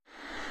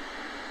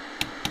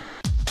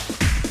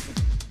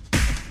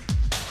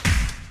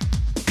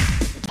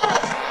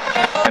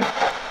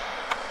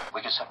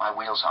my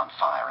wheels on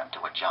fire and do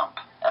a jump.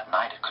 At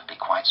night, it could be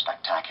quite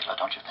spectacular,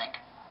 don't you think?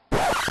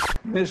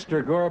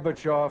 Mr.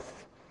 Gorbachev,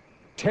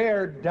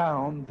 tear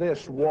down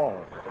this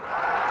wall.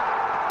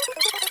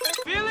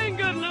 Feeling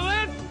good,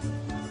 Louis?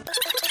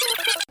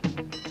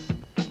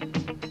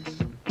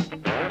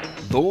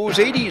 Those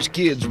 80s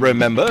kids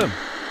remember.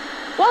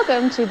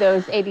 Welcome to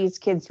Those 80s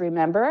Kids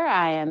Remember.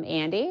 I am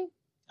Andy.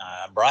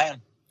 I'm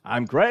Brian.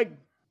 I'm Greg.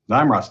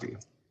 I'm Rusty.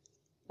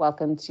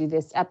 Welcome to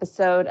this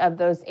episode of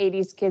Those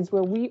 80s Kids,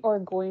 where we are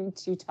going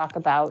to talk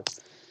about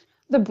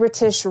the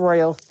British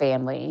royal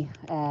family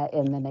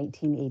in the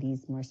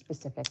 1980s, more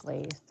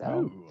specifically.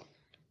 So,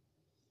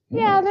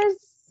 yeah,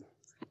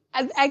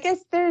 I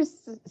guess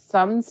there's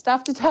some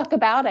stuff to talk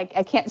about. I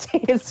can't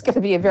say it's going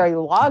to be a very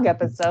long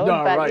episode,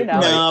 No, but right, you know,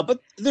 No, but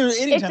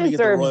anytime you get the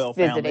deserves royal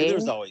family, visiting.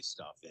 there's always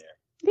stuff there.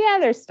 Yeah,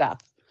 there's stuff.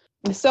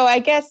 So I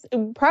guess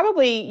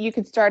probably you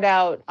could start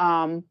out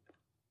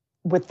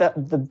with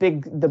the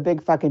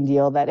big fucking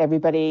deal that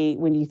everybody,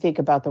 when you think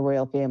about the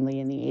royal family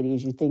in the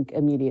 80s, you think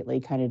immediately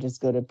kind of just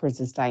go to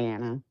Princess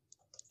Diana.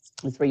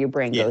 That's where your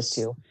brain goes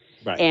to.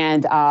 Right.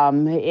 And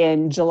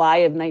in July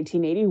of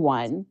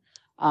 1981,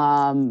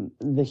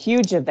 the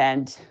huge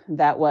event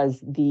that was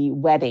the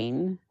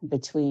wedding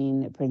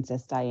between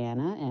Princess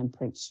Diana and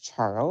Prince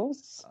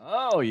Charles.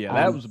 Oh, yeah,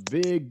 that was a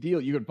big deal.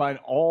 You could find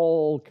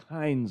all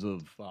kinds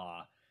of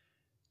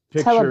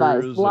pictures.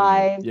 Televised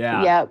live.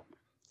 Yeah. Yep.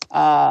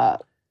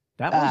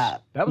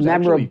 That was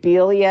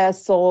memorabilia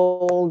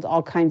sold,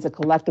 all kinds of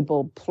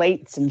collectible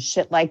plates and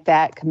shit like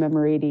that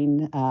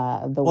commemorating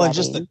the wedding.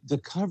 Just the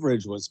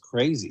coverage was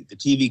crazy. The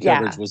TV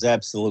coverage was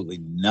absolutely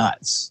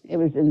nuts. It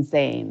was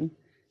insane.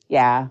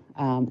 Yeah.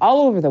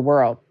 All over the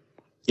world.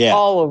 Yeah.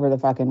 All over the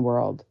fucking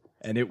world.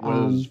 And it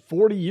was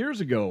 40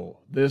 years ago.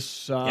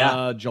 This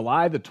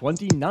July the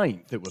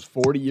 29th. It was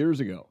 40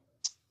 years ago.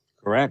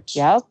 Correct.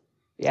 Yep.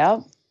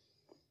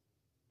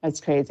 That's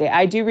crazy.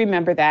 I do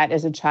remember that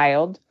as a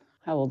child.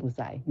 How old was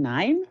I?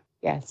 9?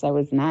 Yes, I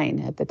was 9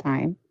 at the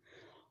time.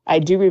 I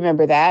do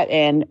remember that.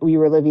 And we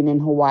were living in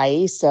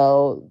Hawaii,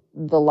 so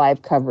the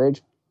live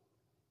coverage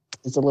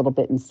is a little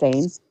bit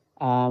insane.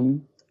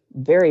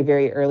 Very,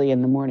 very early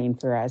in the morning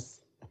for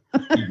us.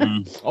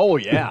 Mm-hmm. Oh,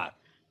 yeah.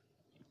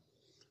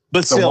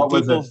 But So still, what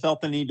was people it? felt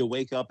the need to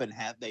wake up and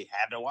they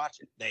had to watch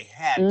it. They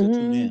had to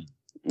tune in.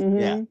 Mm-hmm.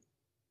 Yeah.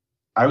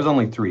 I was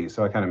only 3,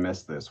 so I kind of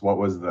missed this. What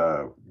was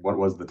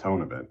the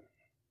tone of it?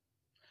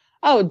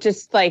 Oh,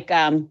 just like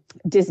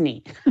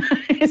Disney,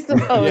 I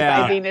suppose.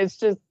 Yeah. I mean, it's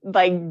just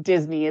like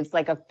Disney. It's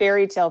like a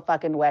fairy tale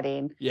fucking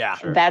wedding. Yeah.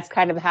 Sure. That's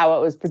kind of how it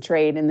was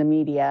portrayed in the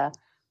media.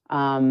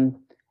 And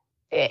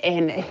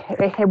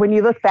when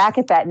you look back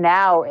at that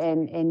now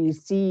and you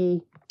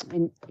see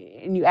and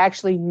you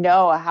actually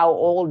know how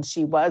old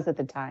she was at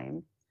the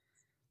time,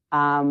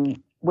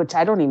 which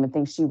I don't even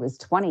think she was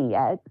 20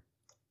 yet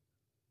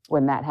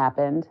when that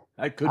happened.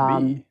 That could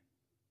be.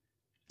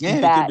 Yeah,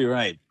 you That- could be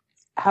right.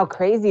 How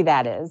crazy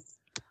that is.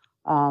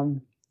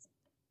 And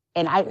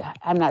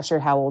I'm not sure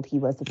how old he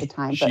was at the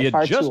time, She but had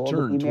far too just old to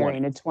turned be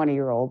marrying 20. a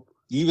 20-year-old.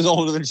 He was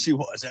older than she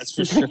was, that's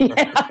for sure.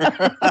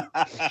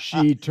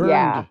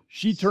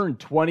 She turned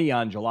 20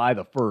 on July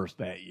the 1st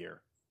that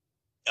year.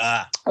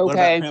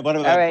 Okay. What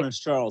about All right. Prince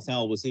Charles?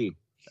 How old was he?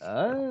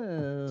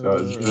 Oh. So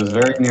it was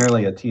very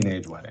nearly a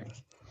teenage wedding.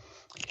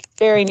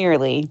 Very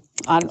nearly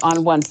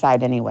on one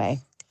side anyway.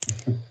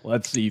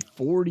 Let's see,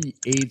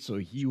 48, so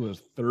he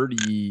was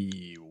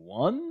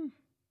 31?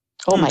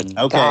 Oh my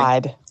okay.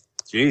 God.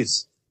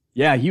 Jeez.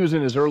 Yeah, he was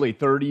in his early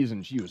 30s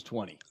and she was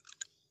 20.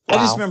 I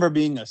just Wow. remember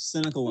being a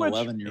cynical Which-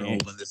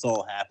 11-year-old when this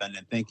all happened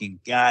and thinking,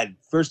 God,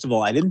 first of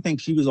all, I didn't think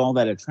she was all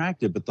that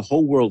attractive, but the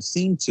whole world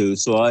seemed to.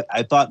 So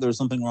I thought there was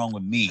something wrong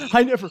with me.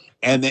 I never.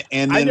 And then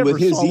never with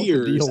his saw what the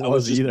ears, deal I was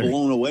was just either.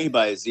 blown away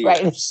by his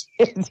ears.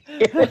 Right.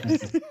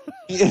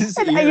 His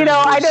And, ears you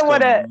know, I were don't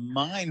want to, just a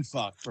mind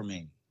fuck for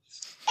me.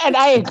 and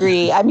I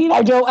agree. I mean,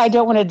 I don't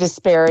want to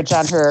disparage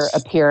on her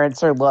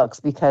appearance or looks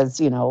because,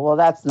 you know, well,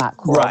 that's not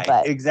cool. Right.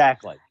 But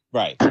Exactly.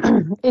 Right.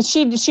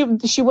 she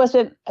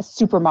wasn't a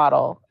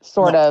supermodel,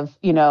 sort of,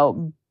 you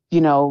know,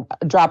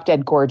 drop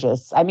dead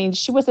gorgeous. I mean,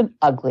 she wasn't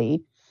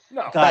ugly,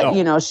 No. but No.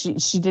 you know, she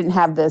didn't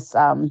have this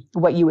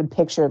what you would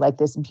picture like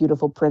this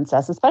beautiful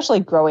princess, especially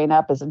growing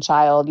up as a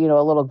child, you know,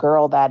 a little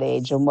girl that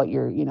age and what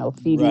you're, you know,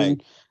 feeding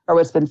Right. or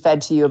what's been fed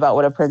to you about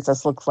what a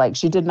princess looks like.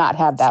 She did not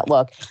have that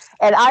look.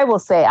 And I will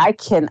say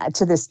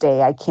to this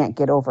day, I can't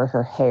get over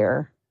her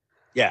hair.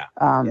 Yeah.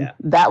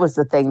 That was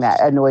the thing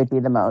that annoyed me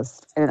the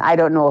most. And I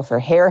don't know if her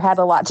hair had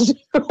a lot to do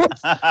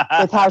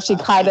with how she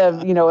kind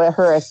of, you know,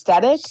 her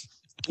aesthetic.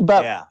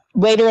 But Yeah.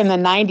 later in the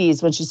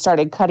 90s, when she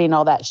started cutting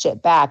all that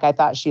shit back, I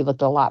thought she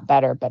looked a lot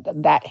better. But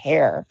that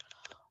hair,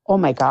 oh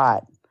my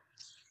God.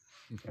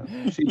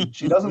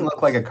 She doesn't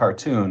look like a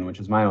cartoon, which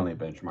is my only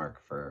benchmark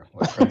for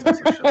what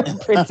princesses should look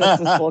like.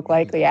 Princesses look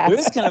like the ass. There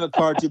is kind of a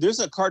cartoon. There's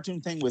a cartoon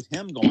thing with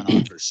him going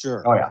on for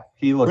sure. Oh yeah,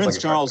 he looks Prince like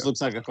a Charles cartoon.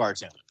 looks like a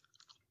cartoon.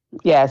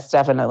 Yes,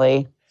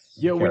 definitely.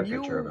 Yeah, when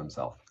Caricature of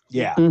himself.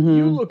 Yeah. Mhm.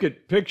 you look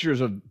at pictures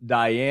of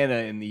Diana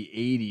in the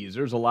 80s,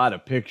 there's a lot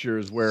of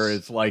pictures where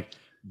it's like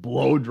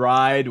blow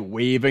dried,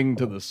 waving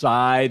to the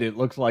side. It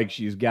looks like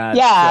she's got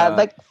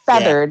like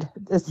feathered.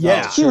 This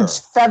huge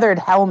feathered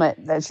helmet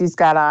that she's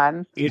got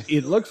on.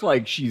 It looks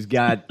like she's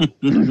got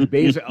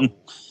basically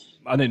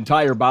an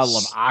entire bottle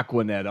of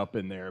Aquanet up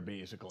in there,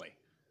 basically.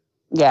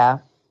 Yeah.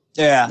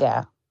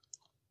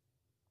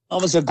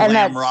 Almost a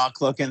glam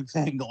rock looking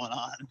thing going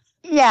on.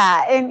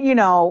 Yeah, and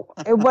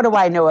what do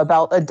I know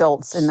about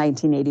adults in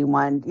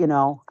 1981?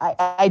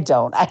 I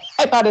don't. I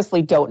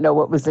honestly don't know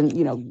what was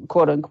in,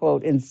 quote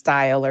unquote, in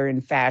style or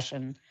in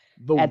fashion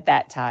at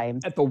that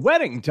time. At the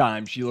wedding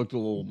time, she looked a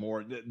little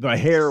more. The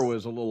hair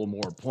was a little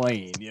more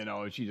plain.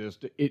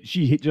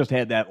 She just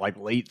had that like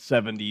late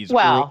 70s,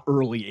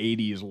 early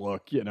 80s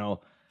look.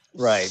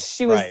 Right.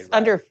 She was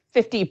under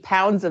 50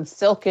 pounds of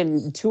silk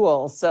and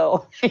tulle,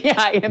 so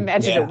I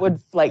imagine it would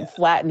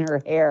flatten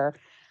her hair.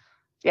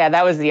 Yeah,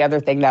 that was the other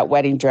thing, that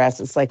wedding dress.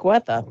 It's like,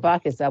 what the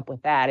fuck is up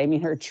with that? I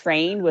mean, her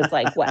train was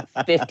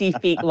 50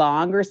 feet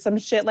long or some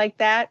shit like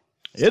that.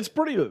 It's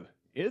pretty good.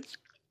 It's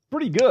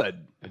pretty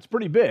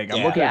big.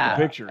 I'm looking at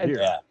the picture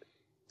here. Yeah.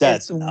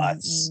 That's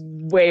nuts.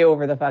 Way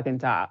over the fucking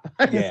top.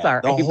 Yeah,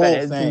 sorry, the whole but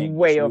it's thing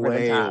way over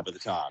the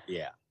top.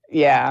 Yeah.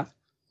 Yeah.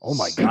 Oh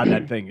my God,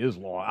 that thing is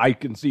long. I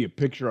can see a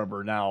picture of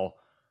her now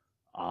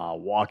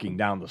walking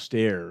down the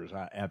stairs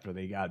after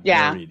they got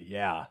married.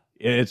 Yeah.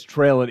 It's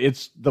trailing.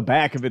 It's the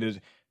back of it is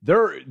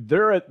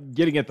they're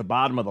getting at the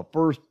bottom of the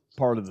first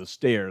part of the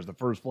stairs, the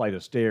first flight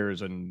of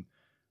stairs, and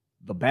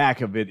the back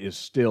of it is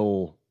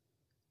still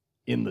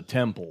in the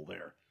temple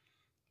there.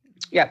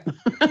 Yep.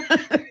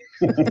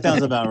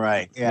 Sounds about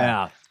right.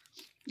 Yeah.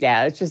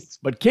 Yeah, it's just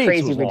Kate's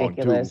crazy was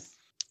ridiculous.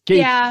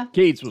 Long too.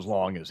 Kate's was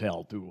long as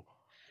hell too.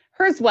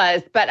 Hers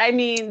was, but I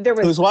mean, there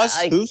was Whose was?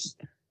 Whose?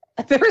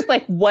 There was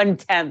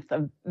 1/10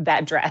 of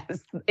that dress,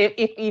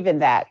 if even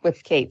that,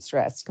 with Kate's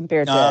dress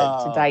compared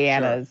to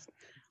Diana's.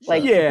 Sure.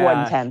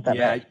 1/10 of it.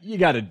 Yeah, you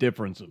got a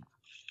difference of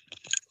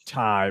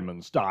time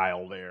and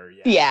style there.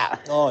 Yeah.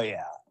 Oh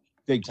yeah,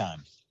 big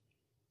time.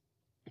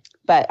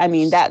 But I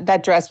mean,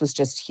 that dress was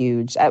just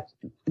huge,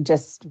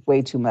 just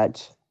way too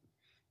much,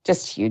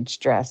 just huge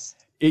dress.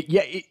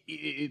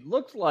 It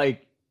looks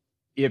like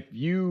if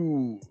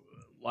you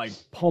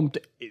pumped.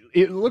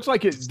 It looks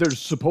like there's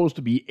supposed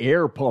to be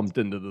air pumped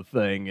into the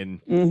thing,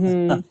 and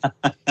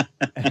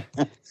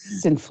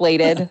it's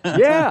inflated.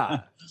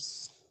 Yeah,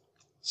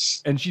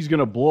 and she's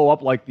gonna blow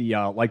up like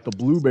the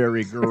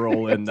Blueberry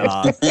Girl in Willy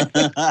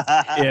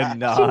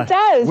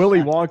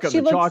Wonka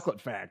the Chocolate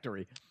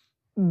Factory.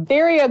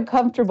 Very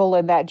uncomfortable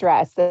in that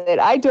dress.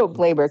 And I don't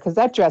blame her, because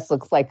that dress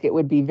looks like it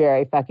would be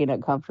very fucking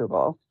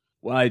uncomfortable.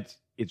 Well,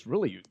 it's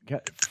really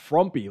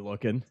frumpy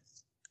looking.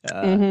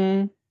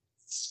 Well,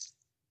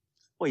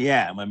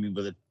 yeah. I mean,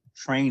 with a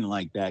train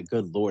like that,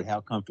 good Lord, how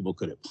comfortable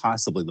could it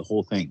possibly the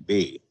whole thing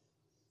be?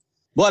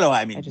 What do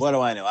I mean? What do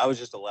I know? I was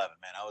just 11,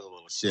 man. I was a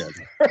little shit.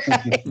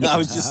 I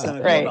was just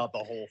cynical about the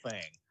whole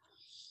thing.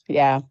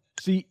 Yeah.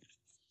 See,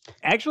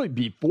 actually,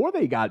 before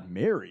they got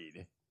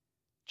married,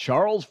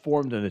 Charles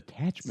formed an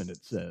attachment,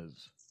 it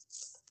says.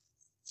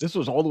 This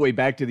was all the way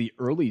back to the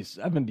early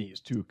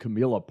 70s to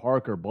Camilla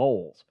Parker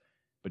Bowles.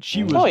 But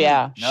she was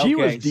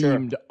was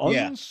deemed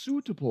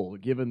unsuitable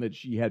given that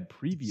she had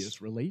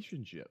previous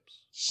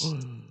relationships.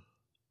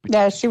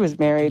 Yeah, she was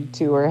married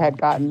to or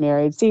had gotten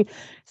married. See,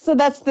 so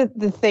that's the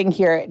thing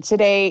here.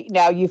 Today,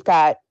 now you've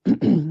got,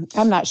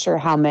 I'm not sure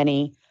how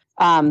many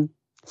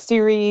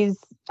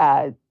series,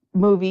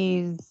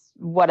 movies,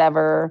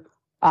 whatever,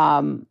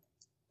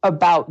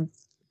 about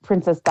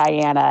Princess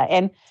Diana.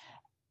 And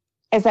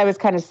as I was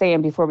kind of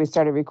saying before we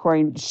started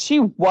recording, she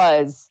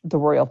was the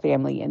royal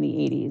family in the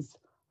 80s.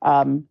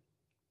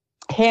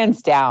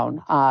 Hands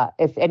down,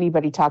 if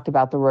anybody talked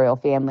about the royal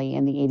family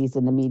in the 80s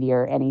in the media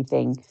or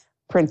anything,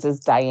 Princess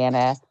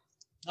Diana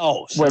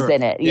was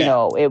in it. You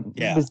know,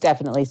 it was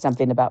definitely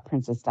something about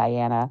Princess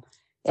Diana.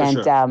 And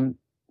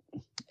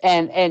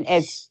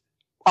as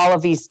all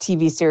of these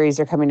TV series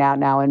are coming out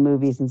now and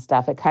movies and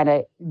stuff, it kind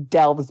of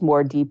delves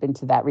more deep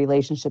into that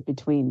relationship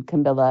between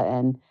Camilla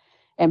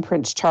and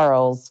Prince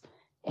Charles.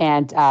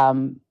 And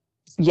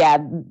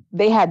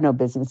they had no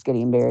business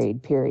getting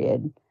married,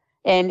 period.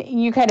 And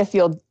you kind of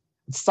feel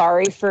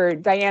sorry for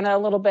Diana a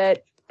little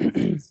bit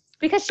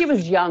because she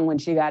was young when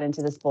she got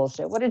into this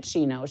bullshit. What did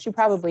she know? She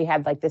probably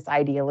had this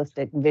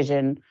idealistic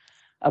vision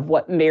of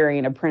what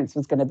marrying a prince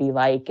was going to be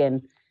like.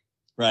 And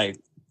right.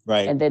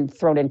 And then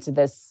thrown into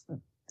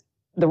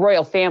the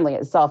royal family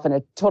itself in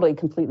a totally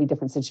completely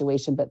different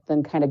situation, but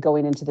then kind of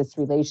going into this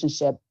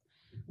relationship.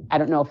 I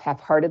don't know if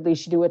half-heartedly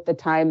she knew at the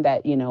time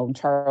that,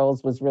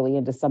 Charles was really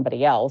into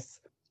somebody else.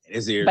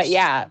 His ears. But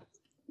yeah.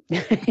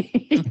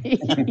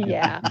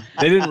 Yeah.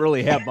 They didn't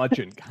really have much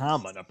in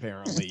common,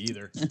 apparently,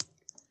 either.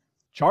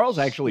 Charles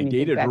actually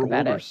dated her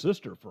older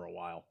sister for a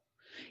while.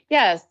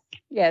 Yes.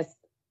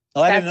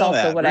 Oh, that's also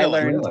that. what I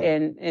learned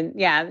in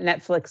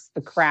Netflix,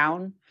 The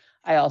Crown.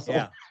 I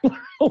also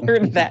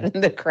learned that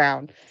in The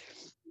Crown.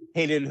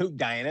 Hey, did who?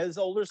 Diana's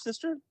older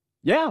sister?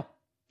 Yeah.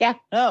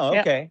 Oh,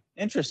 okay.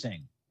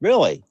 Interesting.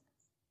 Really?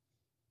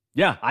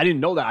 Yeah, I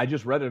didn't know that. I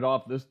just read it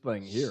off this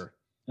thing here.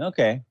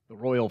 Okay. The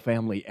Royal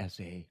Family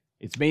Essay.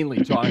 It's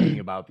mainly talking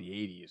about the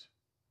 80s.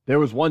 There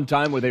was one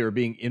time where they were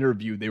being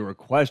interviewed. They were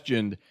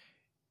questioned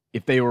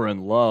if they were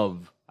in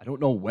love. I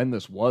don't know when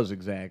this was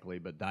exactly,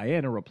 but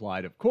Diana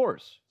replied, of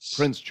course.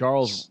 Prince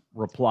Charles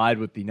replied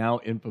with the now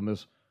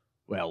infamous,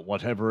 well,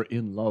 whatever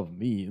in love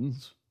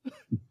means.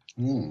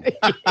 Yeah.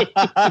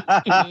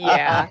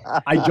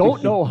 I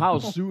don't know how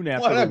soon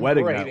after the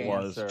wedding that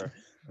was.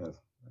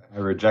 I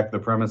reject the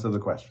premise of the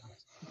question.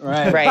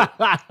 Right.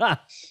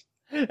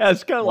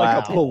 That's kind of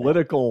like a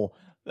political,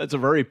 that's a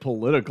very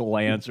political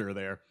answer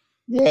there.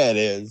 Yeah, it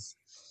is.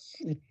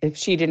 If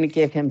she didn't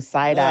give him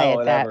side eye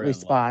at that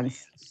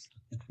response.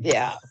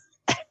 Yeah.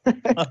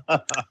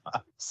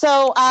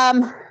 So,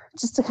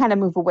 just to kind of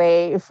move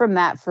away from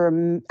that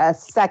for a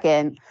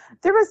second,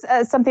 there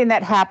was something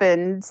that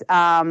happened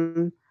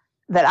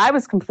that I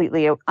was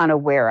completely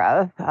unaware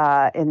of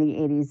in the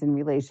 80s in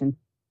relation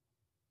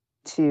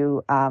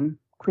to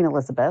Queen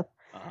Elizabeth.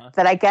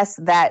 That I guess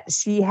that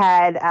she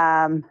had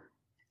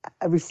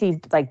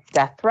received like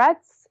death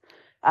threats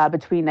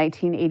between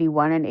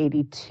 1981 and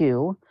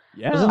 82.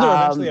 Yeah. Wasn't there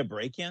eventually a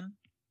break-in?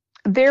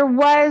 There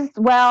was,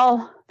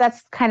 well,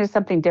 that's kind of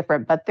something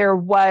different, but there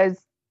was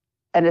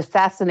an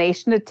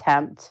assassination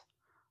attempt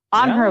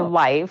on her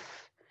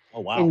life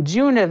in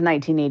June of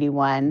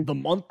 1981. The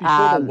month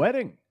before the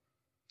wedding.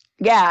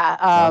 Yeah.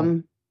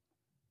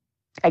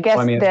 I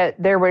guess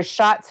that there were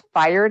shots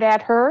fired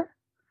at her,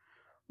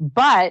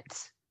 but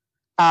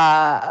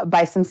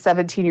by some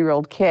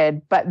 17-year-old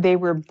kid, but they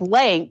were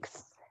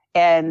blanks.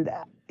 And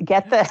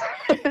get this,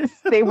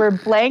 they were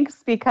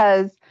blanks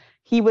because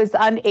he was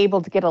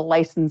unable to get a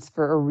license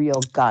for a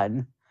real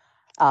gun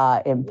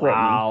in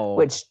Britain,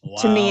 which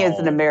to me as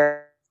an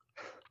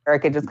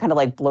American just kind of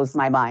like blows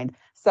my mind.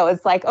 So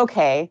it's like,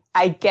 okay,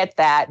 I get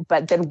that,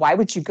 but then why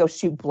would you go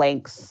shoot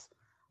blanks?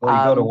 Well,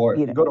 you go to war.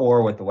 You go to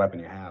war with the weapon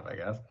you have, I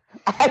guess.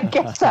 I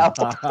guess so.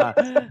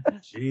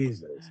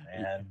 Jesus,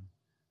 man.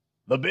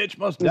 The bitch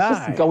must It's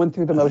die. just going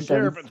through the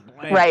motions.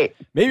 Right.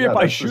 Maybe if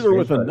I shoot her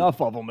with enough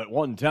of them at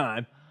one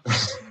time.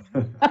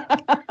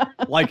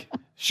 Like,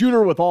 shoot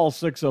her with all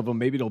 6 of them,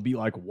 maybe it'll be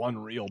like one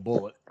real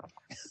bullet.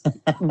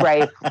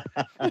 Right.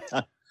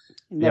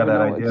 Yeah,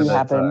 that idea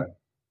that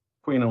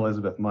Queen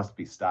Elizabeth must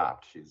be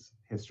stopped. She's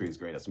history's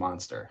greatest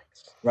monster.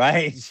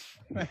 Right.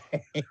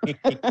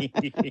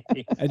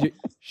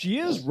 She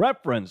is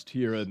referenced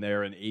here and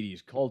there in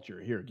 80s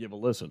culture. Here, give a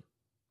listen.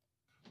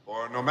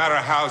 For no matter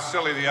how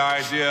silly the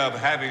idea of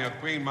having a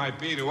queen might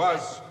be to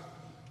us,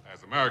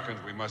 as Americans,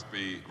 we must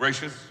be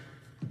gracious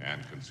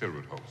and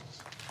considerate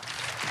hosts.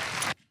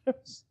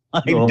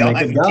 Well, make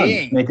a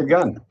gun. Make a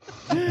gun.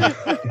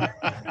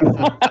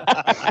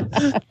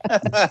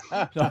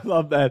 I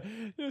love that.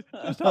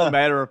 Just how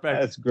matter of fact.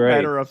 That's great.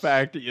 Matter of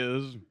fact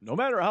is, no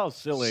matter how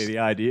silly the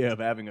idea of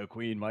having a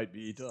queen might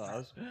be to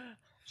us.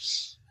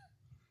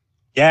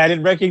 Yeah, I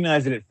didn't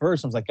recognize it at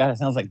first. I was like, God, it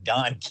sounds like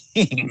Don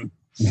King.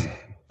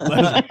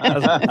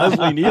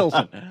 Leslie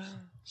Nielsen.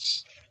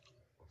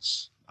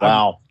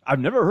 Wow. I've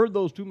never heard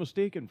those two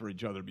mistaken for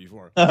each other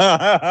before. Just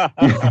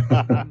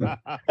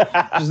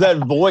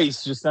that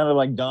voice just sounded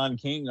like Don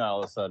King all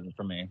of a sudden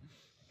for me.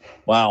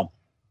 Wow.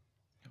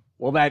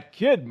 Well, that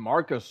kid,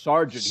 Marcus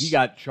Sargent, he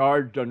got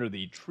charged under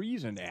the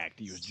Treason Act.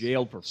 He was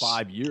jailed for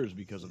 5 years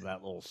because of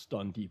that little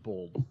stunt he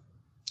pulled.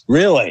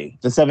 Really?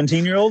 The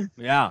 17-year-old?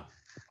 Yeah.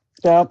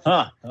 Yep.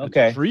 Huh.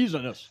 Okay. It's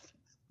treasonous.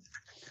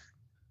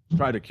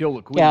 Tried to kill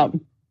the queen. Yeah.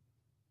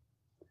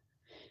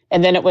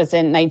 And then it was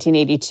in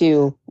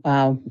 1982,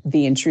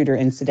 the intruder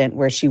incident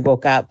where she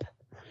woke up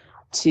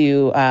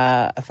to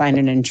find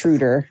an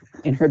intruder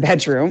in her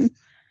bedroom.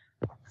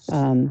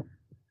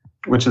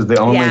 Which is the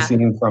only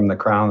scene from The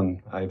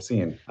Crown I've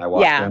seen. I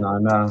walked in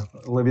on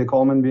Olivia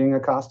Colman being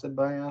accosted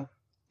by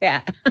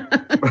by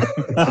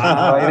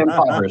an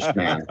impoverished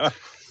man.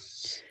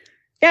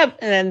 Yep,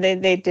 and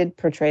then they did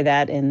portray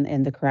that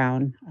in The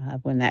Crown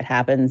when that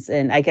happens.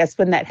 And I guess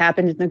when that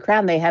happened in The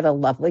Crown, they had a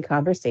lovely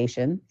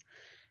conversation.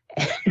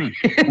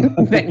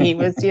 Then he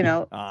was, sent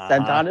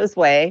on his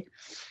way.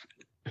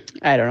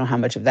 I don't know how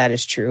much of that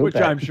is true. Which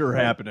I'm sure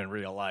happened in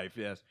real life,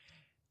 yes.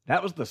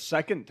 That was the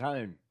second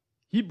time.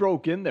 He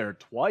broke in there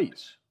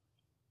twice.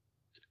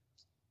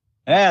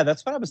 Yeah,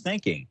 that's what I was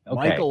thinking.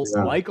 Okay.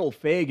 Michael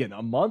Fagan,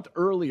 a month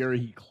earlier,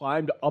 he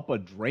climbed up a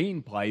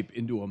drain pipe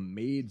into a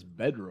maid's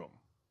bedroom.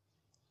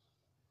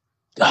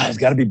 God, there's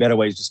got to be better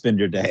ways to spend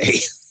your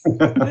day.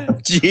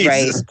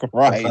 Jesus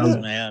Christ,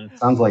 man.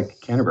 Sounds like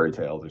Canterbury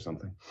Tales or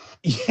something.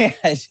 Yeah,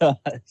 it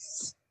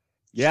does.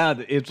 Yeah,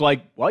 it's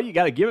like, well, you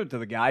got to give it to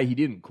the guy. He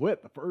didn't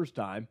quit the first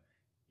time.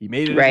 He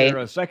made it in there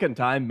a second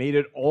time, made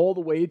it all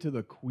the way to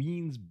the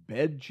Queen's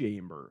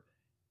bedchamber.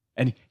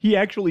 And he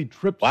actually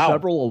tripped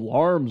several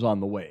alarms on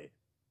the way.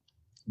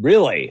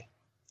 Really?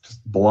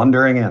 Just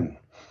blundering in.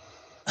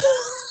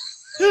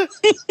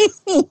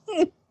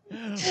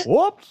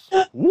 Whoops.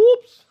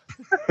 Whoops.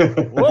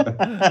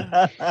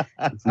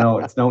 It's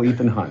no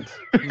Ethan Hunt.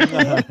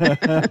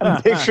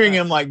 I'm picturing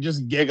him like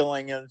just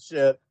giggling and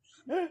shit.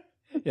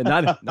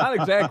 Yeah, not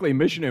exactly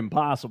Mission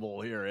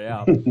Impossible here,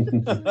 yeah.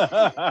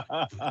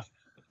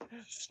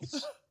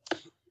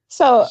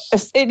 So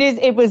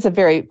it was a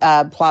very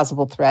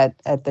plausible threat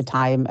at the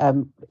time.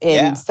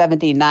 In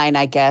 79,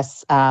 I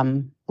guess,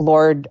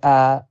 Lord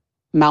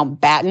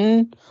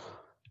Mountbatten,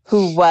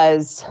 who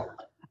was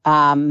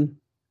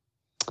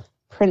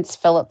Prince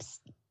Philip's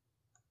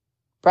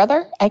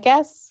brother, I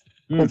guess,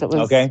 because it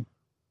was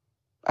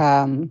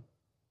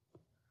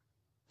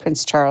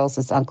Prince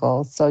Charles's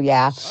uncle. So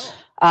yeah,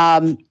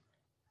 I'm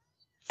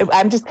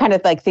just kind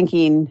of like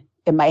thinking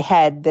in my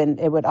head, then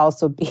it would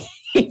also be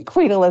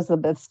Queen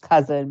Elizabeth's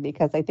cousin,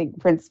 because I think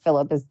Prince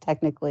Philip is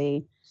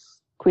technically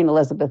Queen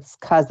Elizabeth's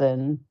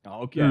cousin.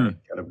 Okay.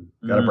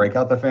 Gotta break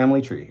out the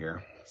family tree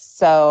here.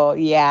 So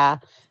yeah,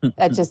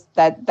 that just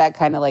that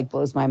kind of like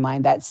blows my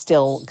mind. That's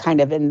still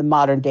kind of in the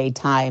modern day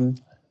time,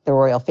 the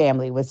royal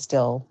family was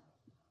still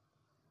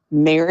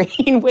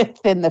marrying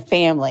within the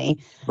family.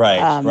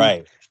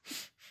 Right.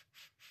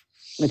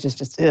 Which is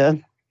just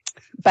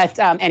But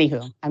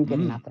anywho, I'm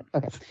getting nothing.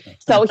 Okay.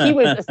 So he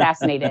was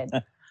assassinated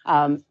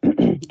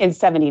in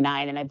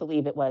 79, and I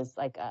believe it was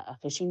like a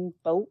fishing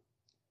boat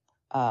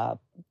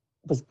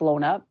was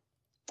blown up.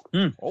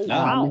 Oh,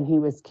 wow. And he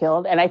was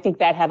killed. And I think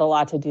that had a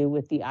lot to do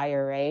with the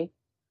IRA,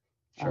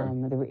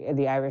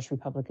 the Irish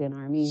Republican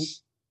Army,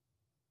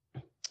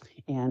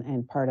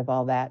 and part of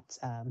all that,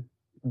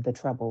 the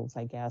Troubles,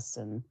 I guess,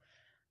 and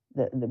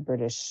the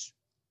British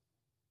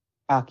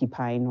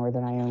occupying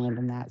Northern Ireland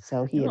and that.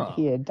 So he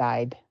had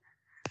died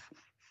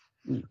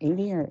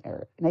 80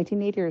 or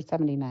 1980 or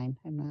 79.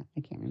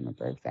 I can't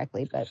remember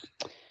exactly, but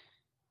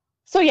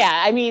so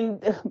yeah, I mean,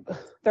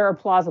 there are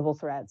plausible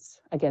threats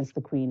against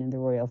the Queen and the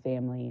royal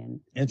family, and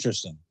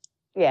interesting.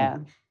 Yeah.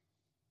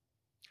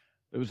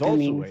 There was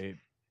also a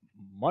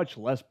much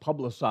less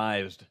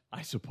publicized,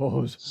 I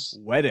suppose,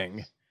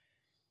 wedding.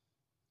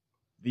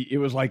 It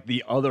was like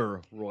the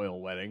other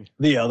royal wedding.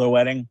 The other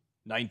wedding?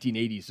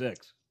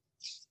 1986.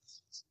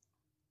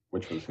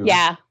 Which was who?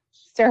 Yeah.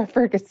 Sarah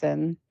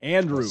Ferguson.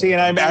 Andrew. See,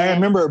 and I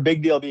remember a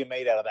big deal being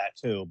made out of that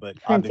too,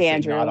 but Prince obviously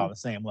Andrew. not on the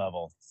same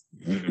level.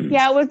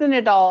 Yeah, it wasn't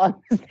at all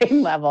on the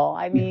same level.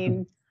 I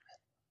mean,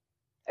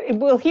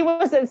 well, he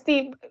was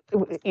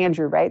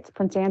Andrew, right? It's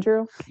Prince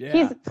Andrew.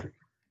 Yeah.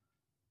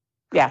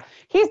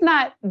 He's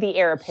not the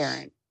heir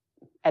apparent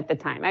at the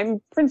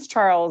time. Prince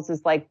Charles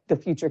is like the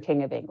future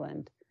king of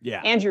England.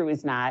 Yeah. Andrew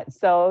is not.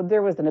 So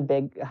there wasn't a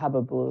big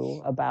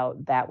hullabaloo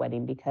about that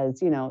wedding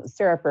because,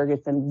 Sarah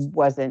Ferguson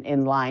wasn't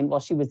in line.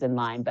 Well, she was in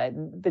line, but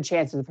the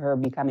chances of her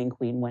becoming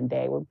queen one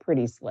day were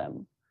pretty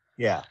slim.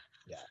 Yeah.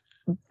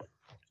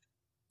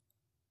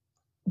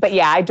 But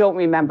yeah, I don't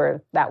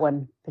remember that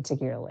one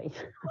particularly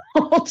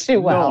too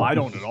well. No, I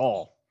don't at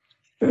all.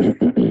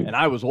 And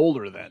I was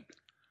older then.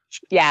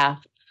 Yeah.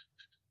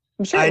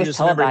 I'm sure it was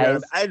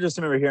televised. I just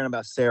remember hearing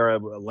about Sarah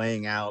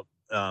laying out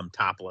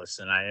topless,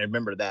 and I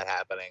remember that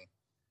happening,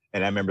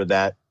 and I remember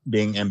that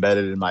being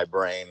embedded in my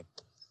brain.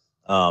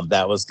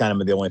 That was kind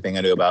of the only thing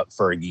I knew about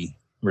Fergie,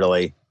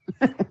 really.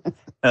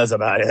 That's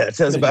about it.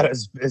 That's about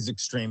as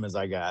extreme as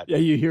I got. Yeah,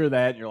 you hear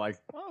that and you're like,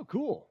 oh,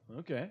 cool.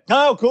 Okay.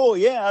 Oh, cool.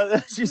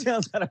 Yeah, she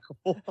sounds kind of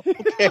cool.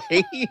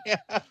 Okay.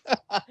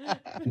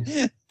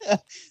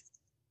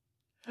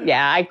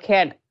 Yeah, I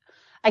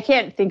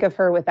can't think of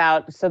her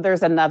without. So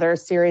there's another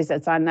series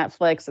that's on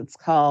Netflix. It's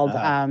called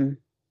The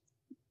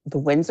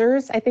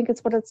Windsors, I think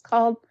it's what it's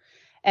called.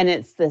 And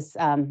it's this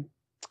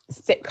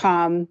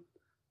sitcom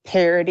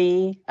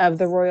parody of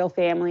the royal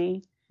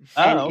family.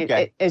 Oh,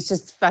 okay. It's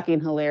just fucking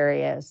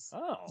hilarious.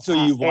 Oh. So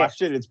you've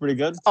watched it? It's pretty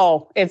good?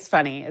 Oh, it's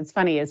funny. It's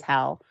funny as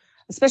hell.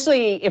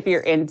 Especially if you're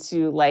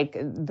into like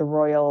the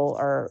royal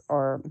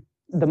or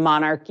the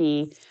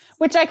monarchy,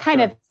 which I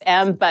kind of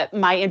am, but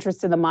my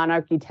interest in the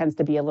monarchy tends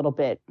to be a little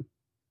bit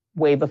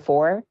way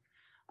before.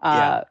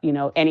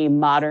 Any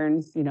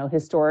modern,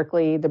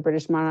 historically the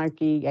British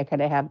monarchy, I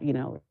kind of have,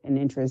 an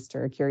interest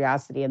or a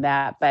curiosity in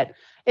that, but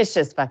it's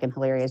just fucking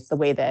hilarious the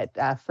way that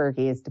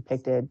Fergie is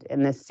depicted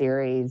in this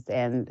series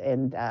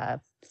and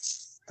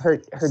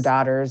her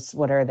daughters.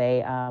 What are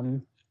they?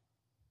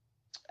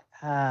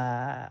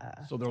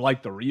 So they're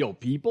like the real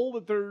people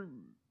that they're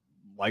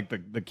like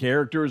the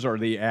characters are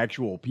the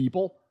actual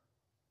people.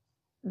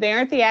 They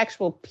aren't the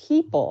actual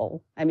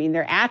people. I mean,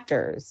 they're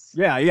actors.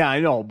 Yeah, I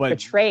know, but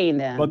portraying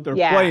them. But they're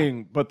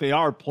playing. But they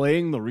are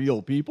playing the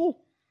real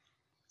people.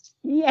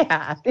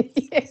 Yeah.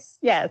 Yes.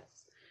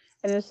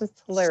 And it's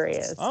just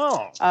hilarious.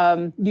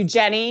 Oh.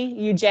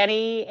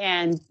 Eugenie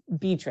and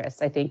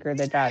Beatrice, I think, are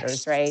the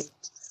daughters, right?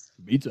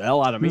 Beats the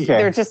hell out of me. Okay.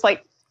 They're just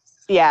like,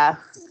 yeah,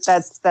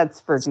 that's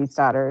Fergie's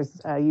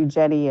daughters,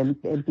 Eugenie and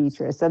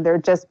Beatrice, and they're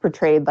just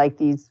portrayed like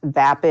these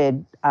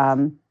vapid,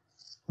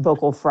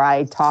 vocal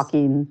fry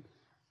talking.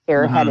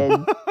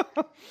 Airheaded,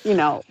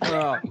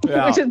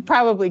 which is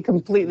probably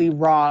completely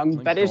wrong,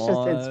 but it's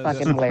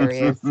fucking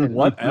hilarious. And,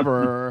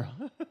 whatever.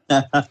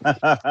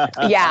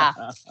 Yeah.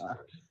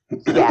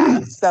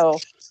 So,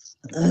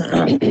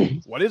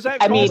 what is that?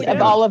 I mean,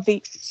 of all of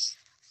the,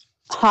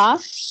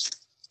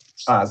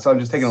 So I'm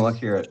just taking a look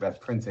here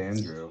at Prince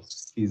Andrew.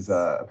 He's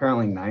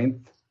apparently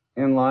 9th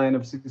in line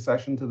of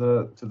succession to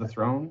the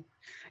throne.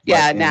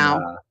 Yeah.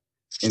 Now,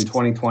 in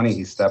 2020,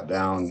 he stepped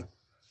down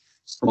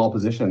small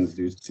positions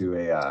due to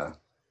a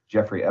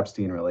Jeffrey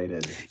Epstein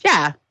related.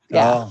 Yeah.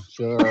 Yeah. Oh,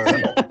 sure.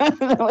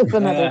 That was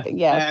another thing.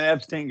 Yeah. And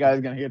Epstein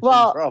guy's going to get you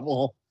in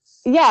trouble.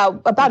 Yeah.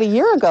 About a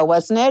year ago,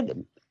 wasn't it?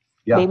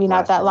 Yeah, maybe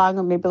not that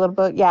long, maybe a little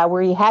bit. Yeah.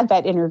 Where he had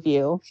that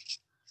interview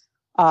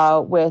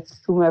with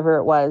whomever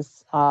it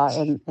was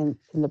in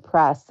the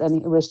press.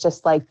 And it was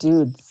just like,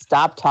 dude,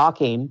 stop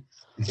talking.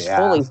 Yeah.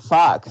 Holy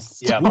fuck.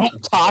 Stop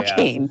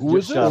talking.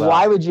 Yeah.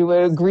 Why would you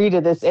agree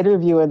to this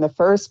interview in the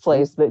first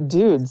place? But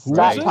dude,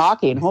 stop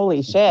talking.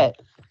 Holy shit.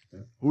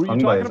 Who are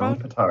you talking about?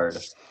 Petard.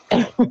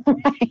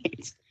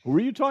 Right. Who are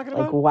you talking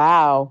about? Like,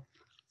 wow.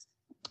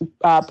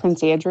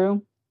 Prince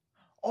Andrew.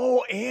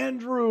 Oh,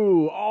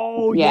 Andrew.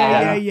 Oh,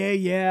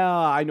 yeah.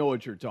 I know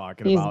what you're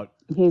talking about.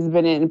 He's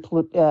been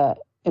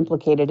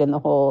implicated in the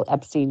whole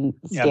Epstein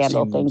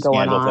scandal thing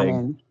going on.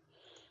 And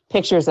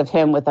pictures of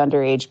him with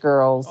underage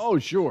girls. Oh,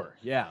 sure.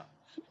 Yeah.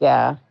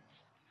 Yeah.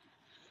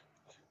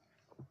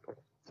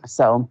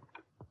 So,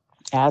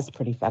 that's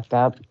pretty fucked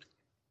up.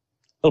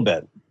 A little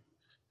bit.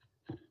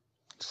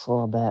 Just a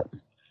little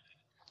bit.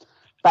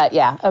 But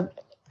yeah,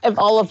 of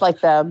all of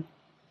like the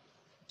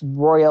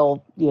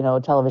royal,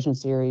 television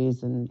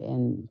series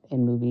and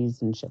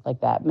movies and shit like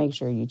that, make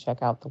sure you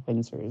check out The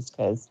Windsors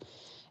because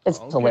it's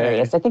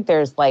hilarious. I think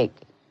there's like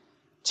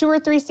 2 or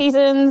 3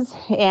 seasons,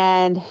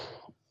 and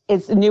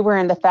it's newer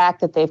in the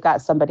fact that they've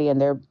got somebody in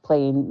there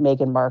playing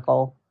Meghan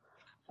Markle.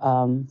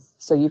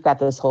 So you've got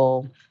this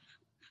whole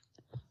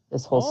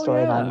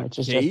storyline, which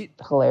is just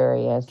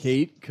hilarious.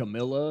 Kate,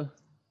 Camilla,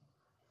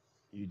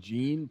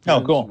 Eugene,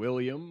 Prince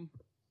William,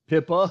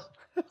 Pippa.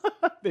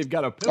 They've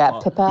got a Pippa. Yeah,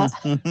 Pippa.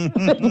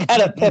 They've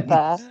got a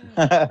Pippa.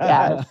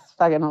 Yeah, it's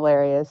fucking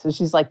hilarious. So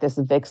she's like this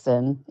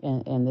vixen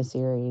in the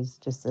series.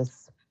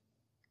 It's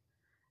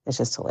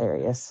just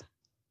hilarious.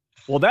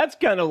 Well, that's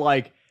kind of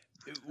like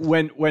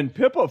when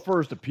Pippa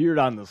first appeared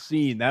on the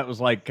scene, that was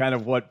like kind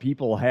of what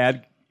people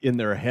had in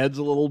their heads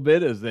a little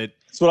bit, is that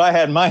that's what I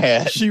had in my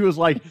head. She was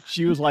like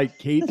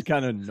Kate's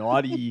kind of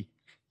naughty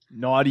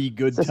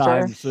good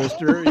time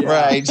sister. Yeah.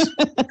 Right.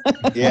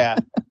 Yeah.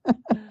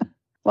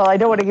 Well, I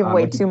don't want to give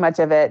away too much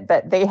of it,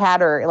 but they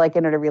had her like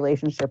in a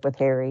relationship with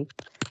Harry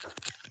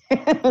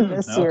in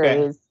the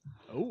series,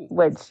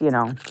 which,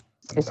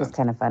 it's just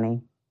kind of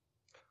funny.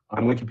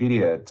 On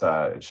Wikipedia,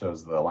 it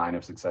shows the line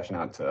of succession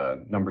out to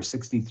number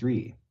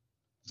 63,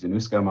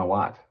 Zanuska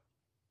Mawat.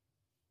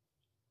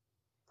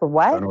 For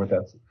what? I don't know what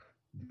that's.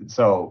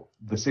 So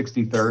the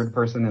 63rd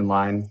person in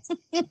line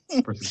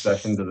for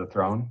succession to the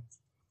throne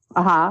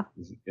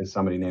is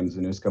somebody named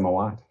Zanuska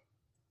Mawat.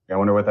 I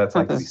wonder what that's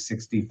like to be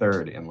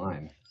 63rd in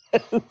line.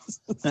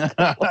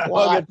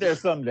 I'll get there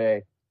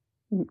someday.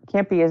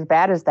 Can't be as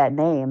bad as that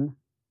name.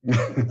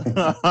 That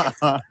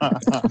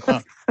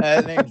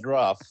name's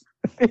rough.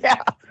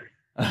 Yeah.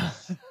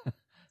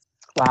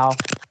 Wow.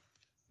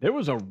 There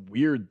was a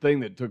weird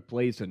thing that took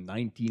place in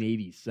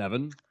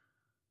 1987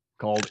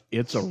 called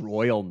It's a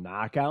Royal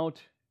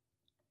Knockout.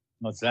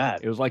 What's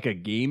that? It was like a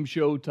game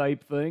show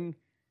type thing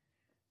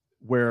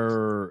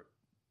where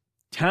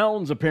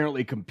towns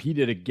apparently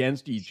competed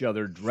against each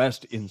other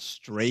dressed in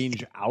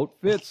strange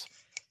outfits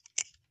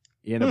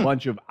in a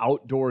bunch of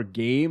outdoor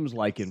games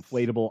like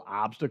inflatable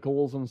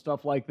obstacles and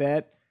stuff like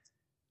that.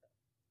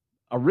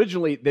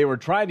 Originally, they were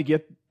trying to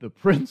get the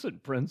Prince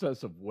and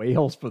Princess of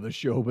Wales for the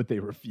show, but they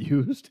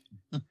refused.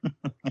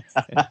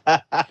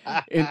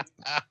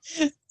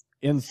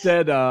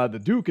 Instead,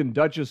 the Duke and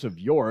Duchess of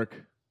York,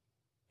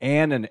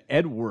 Anne and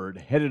Edward,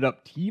 headed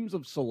up teams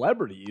of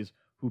celebrities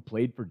who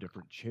played for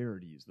different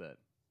charities then.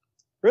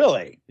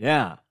 Really?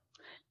 Yeah.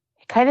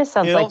 It kind of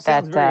sounds like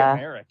that. Very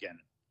American.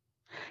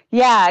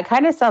 Yeah, it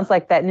kind of sounds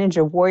like that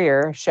Ninja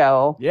Warrior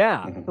show.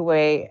 Yeah. The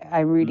way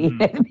I'm reading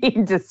it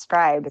being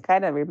described, it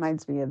kind of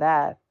reminds me of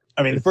that.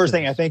 I mean, the first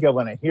thing I think of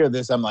when I hear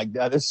this, I'm like,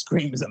 this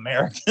screams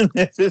American.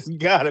 This has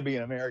got to be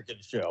an American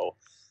show.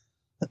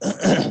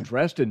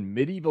 Dressed in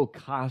medieval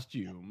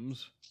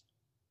costumes,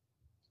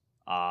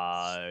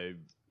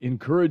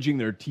 encouraging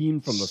their team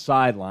from the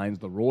sidelines,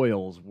 the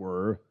Royals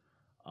were.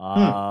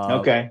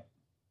 Okay.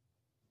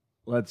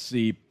 Let's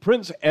see.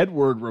 Prince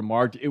Edward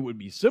remarked it would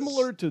be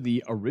similar to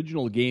the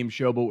original game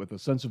show, but with a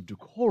sense of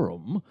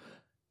decorum.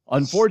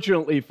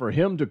 Unfortunately for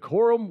him,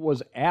 decorum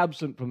was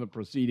absent from the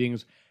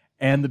proceedings,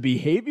 and the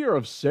behavior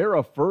of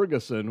Sarah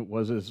Ferguson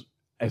was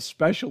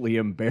especially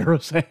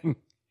embarrassing.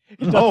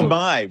 Oh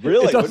my,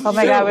 really? Oh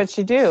my God, what'd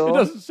she do? It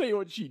doesn't say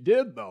what she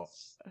did, though.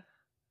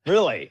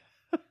 Really?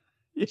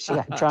 Yeah. She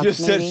got drunk,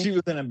 just said she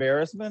was an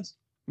embarrassment?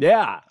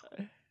 Yeah.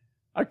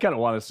 I kind of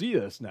want to see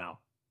this now.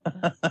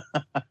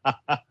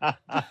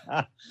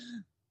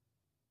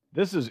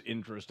 This is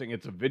interesting.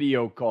 It's a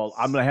video called,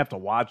 I'm going to have to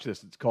watch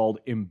this. It's called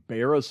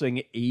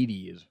Embarrassing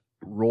 80s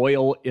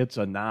Royal It's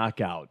a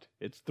Knockout.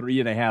 It's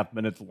 3.5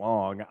 minutes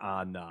long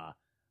on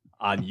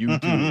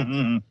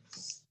YouTube.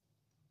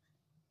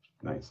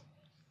 Nice.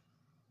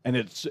 And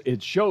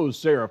it shows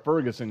Sarah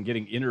Ferguson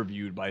getting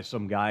interviewed by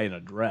some guy in a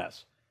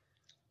dress.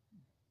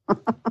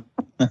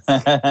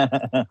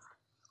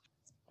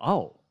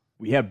 Oh,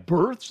 we had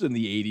births in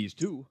the 80s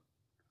too.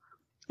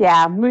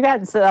 Yeah, we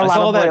got a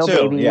lot of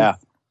royal babies. Yeah.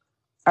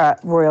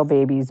 Royal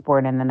babies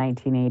born in the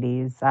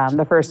 1980s.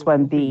 The first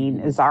one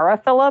being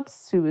Zara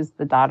Phillips, who was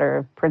the daughter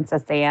of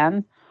Princess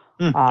Anne,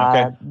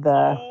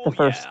 the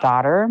first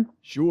daughter.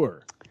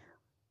 Sure.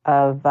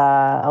 Of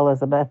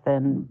Elizabeth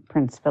and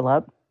Prince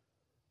Philip.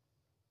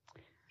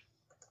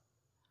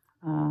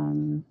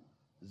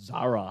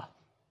 Zara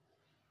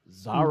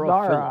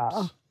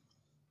Phillips.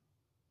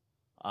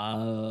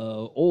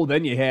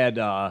 Then you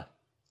had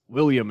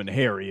William and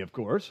Harry, of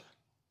course.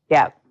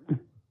 Yeah.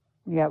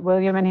 You got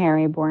William and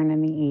Harry born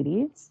in the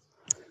 80s.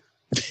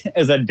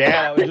 As a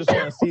dad, I would just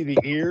want to see the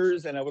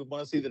ears and I would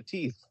want to see the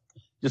teeth.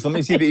 Just let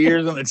me see the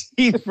ears and the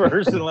teeth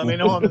first and let me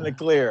know I'm in the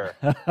clear.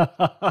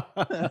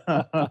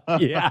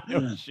 Yeah,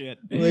 no shit.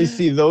 Let me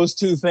see those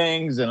two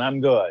things and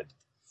I'm good.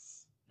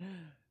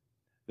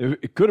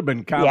 It could have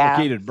been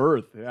complicated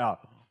birth. Yeah.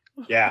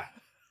 Yeah.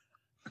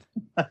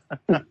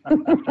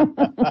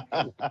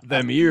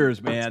 Them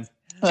ears, man.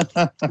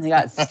 They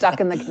got stuck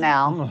in the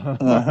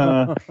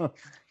canal.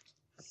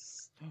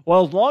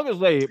 Well, as long as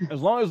they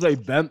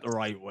bent the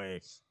right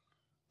way.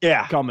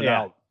 Yeah. Coming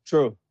out.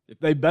 True. If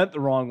they bent the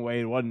wrong way,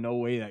 there wasn't no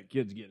way that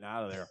kid's getting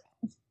out of there.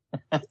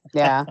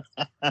 Yeah.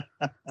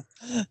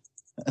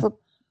 Well,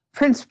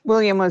 Prince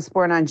William was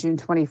born on June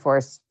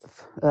 21st,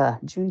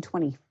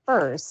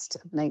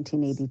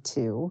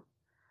 1982.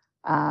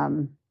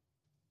 I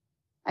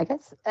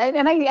guess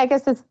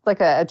it's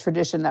like a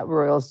tradition that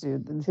royals do.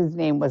 His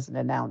name wasn't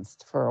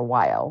announced for a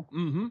while.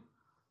 Mm-hmm.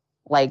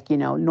 Like,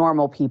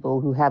 normal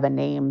people who have a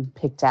name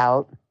picked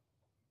out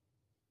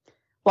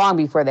long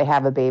before they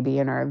have a baby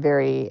and are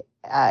very,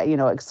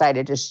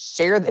 excited to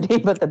share the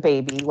name of the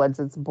baby once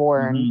it's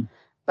born. Mm-hmm.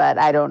 But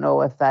I don't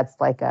know if that's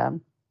like a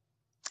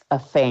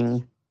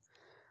thing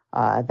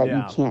that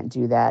you can't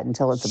do that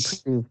until it's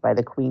approved by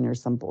the Queen or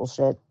some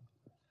bullshit.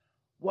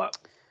 Well,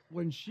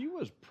 when she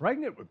was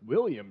pregnant with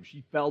William,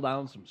 she fell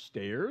down some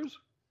stairs.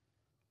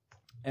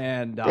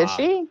 And did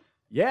she?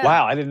 Yeah.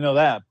 Wow, I didn't know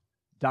that.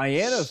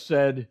 Diana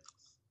said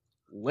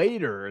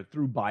later,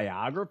 through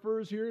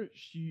biographers here,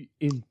 she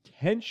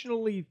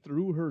intentionally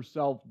threw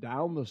herself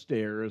down the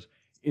stairs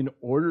in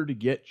order to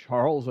get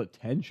Charles'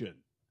 attention.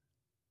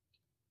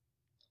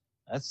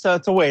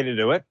 That's a way to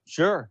do it.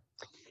 Sure.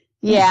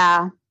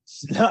 Yeah.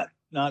 It's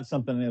not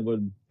something that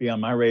would be on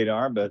my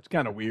radar, but it's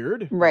kind of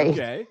weird. Right.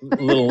 Okay.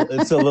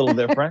 It's a little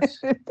different.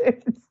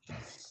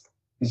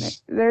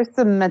 There's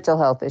some mental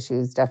health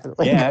issues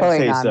definitely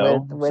going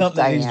on with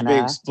something Diana. Needs to be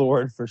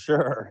explored for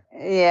sure.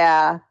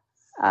 Yeah.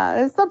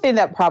 It's something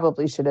that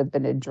probably should have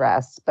been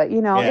addressed, but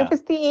it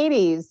was the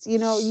 80s.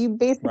 You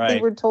basically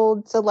were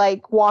told to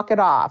like walk it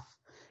off.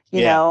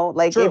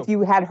 If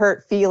you had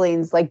hurt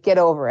feelings, like get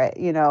over it.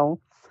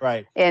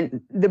 Right.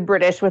 And the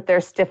British with their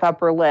stiff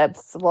upper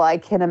lips. Well, I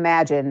can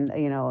imagine.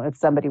 If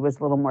somebody was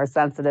a little more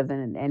sensitive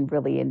and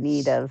really in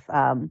need of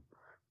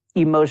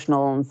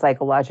emotional and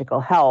psychological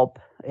help,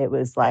 it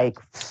was like,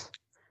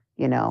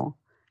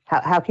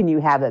 how can you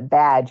have it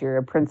bad? You're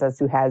a princess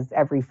who has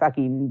every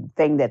fucking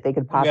thing that they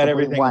could possibly want. You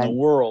got everything in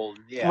the world.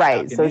 Yeah.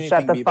 Right. So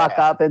shut the fuck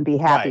up and be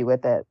happy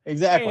with it.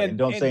 Exactly. And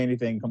don't say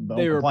anything.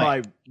 They were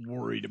probably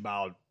worried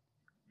about,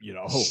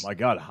 oh my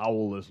God, how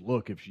will this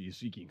look if she's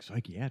seeking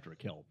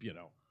psychiatric help,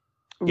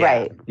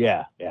 Right.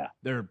 Yeah.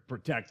 They're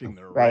protecting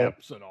their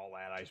reps and all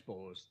that, I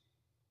suppose.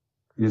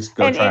 You just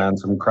go try on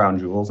some crown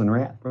jewels and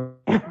relax.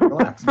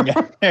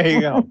 Yeah, there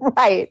you go.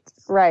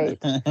 Right.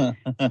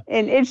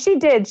 and she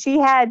did. She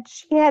had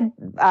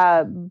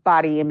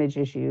body image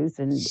issues,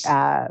 and she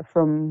was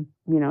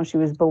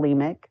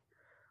bulimic.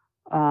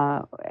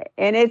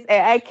 And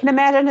I can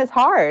imagine it's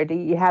hard.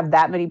 You have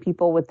that many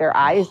people with their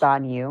eyes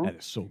on you. That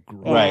is so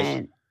gross.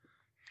 And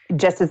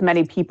just as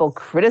many people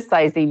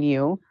criticizing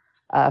you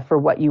for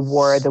what you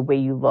wore, the way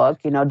you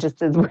look,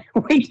 just as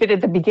we did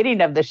at the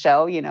beginning of the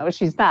show.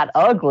 She's not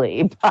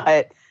ugly,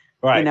 but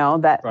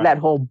that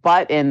whole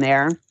butt in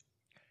there.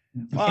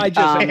 Well, I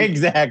just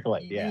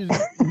exactly. Yeah.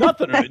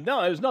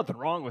 There's nothing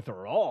wrong with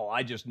her at all.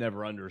 I just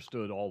never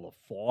understood all the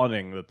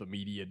fawning that the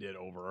media did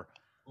over her.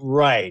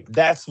 Right.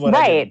 That's what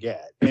I didn't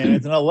get. And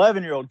as an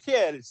 11-year-old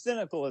kid, as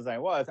cynical as I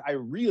was, I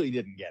really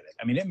didn't get it.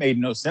 I mean, it made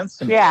no sense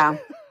to me. Yeah.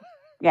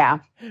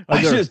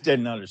 I just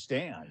didn't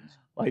understand.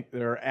 Like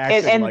they're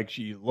acting like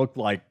she looked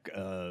like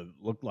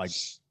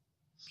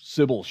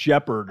Sybil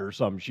Shepherd or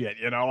some shit.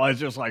 It's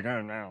just like,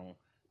 oh no.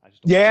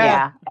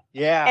 Yeah.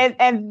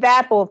 And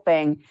that whole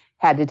thing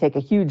had to take a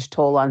huge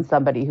toll on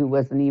somebody who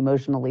wasn't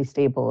emotionally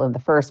stable in the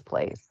first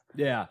place.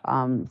 Yeah.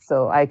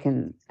 So I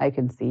can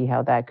see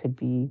how that could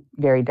be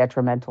very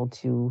detrimental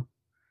to,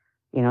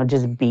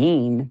 just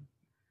being.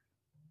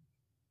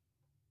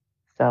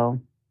 So.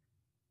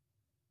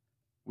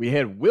 We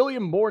had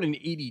William born in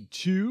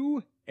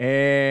 1982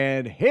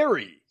 and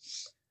Harry,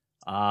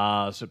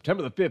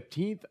 September the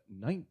 15th,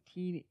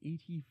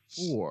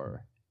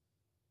 1984.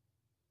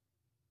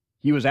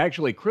 He was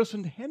actually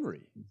christened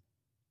Henry.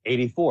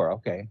 84.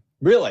 Okay.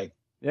 Really?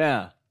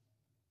 Yeah.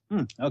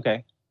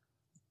 Okay.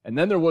 And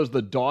then there was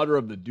the daughter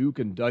of the Duke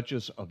and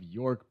Duchess of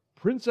York,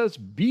 Princess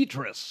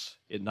Beatrice,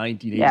 in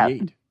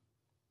 1988.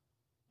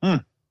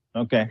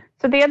 Okay.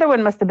 So the other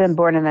one must have been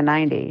born in the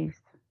 90s.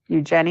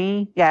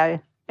 Eugenie? Yeah,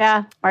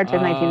 March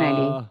of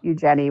 1990.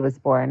 Eugenie was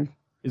born.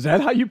 Is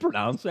that how you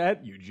pronounce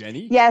that?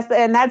 Eugenie? Yes,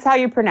 and that's how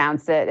you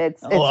pronounce it.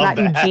 It's not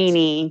that.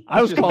 Eugenie.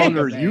 I was calling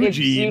her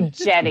Eugene. It's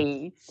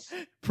Eugenie.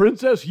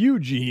 Princess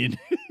Eugene.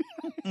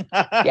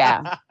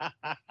 Yeah.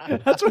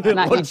 That's what it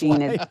Not looks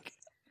Eugene. like.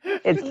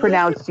 It's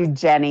pronounced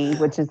Eugenie,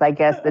 which is, I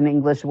guess, an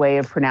English way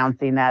of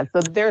pronouncing that.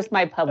 So there's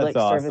my public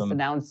That's service awesome.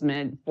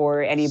 announcement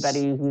for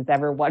anybody who's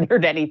ever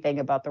wondered anything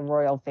about the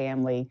royal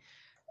family.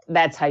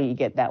 That's how you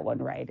get that one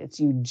right. It's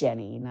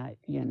Eugenie, not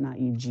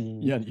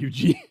Eugene. Yeah,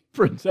 Eugene.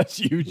 Princess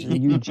Eugene.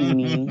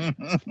 Eugenie.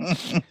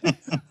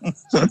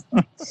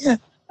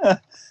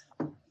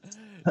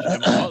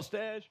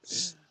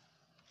 Mustache.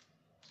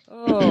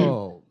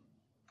 Oh.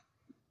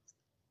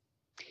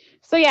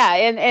 So yeah,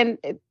 and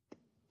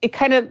it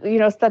kind of,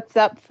 sets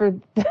up for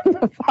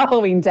the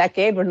following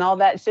decade when all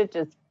that shit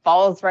just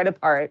falls right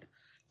apart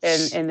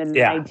in the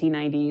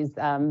 1990s.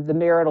 The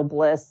marital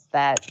bliss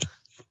that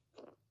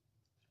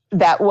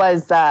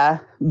was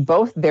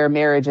both their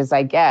marriages,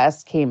 I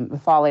guess, came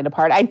falling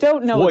apart. I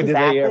don't know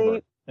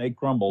exactly they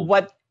crumbled.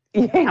 what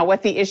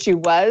the issue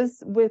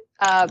was with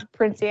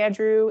Prince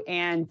Andrew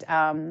and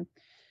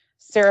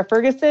Sarah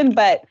Ferguson,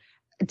 but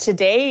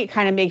today it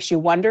kind of makes you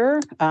wonder,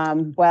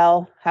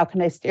 how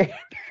can I stay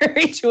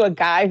married to a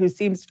guy who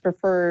seems to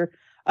prefer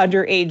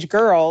underage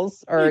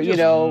girls or,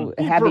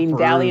 having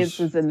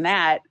dalliances in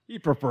that? He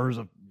prefers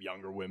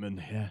younger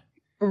women. Yeah.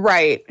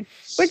 Right.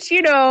 Which,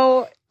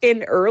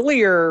 in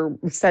earlier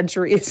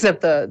centuries of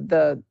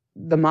the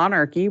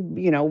monarchy,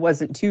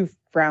 wasn't too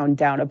frowned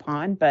down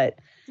upon. But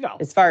no.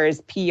 As far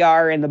as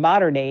PR in the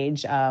modern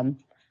age, not,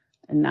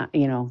 no.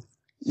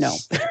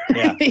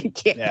 Yeah. You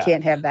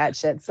can't have that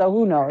shit. So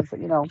who knows?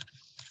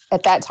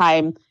 At that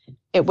time,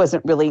 it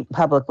wasn't really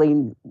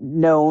publicly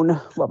known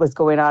what was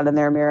going on in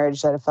their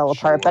marriage, that it fell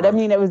apart. But I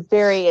mean,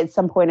 at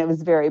some point, it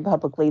was very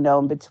publicly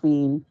known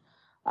between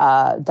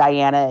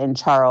Diana and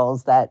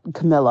Charles that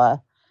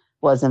Camilla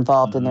was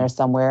involved in there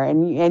somewhere.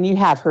 And you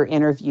have her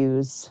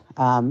interviews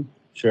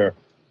Sure.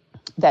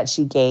 that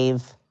she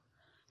gave,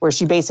 where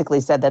she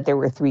basically said that there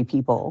were 3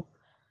 people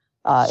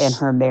in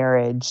her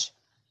marriage.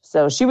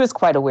 So she was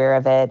quite aware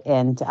of it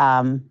and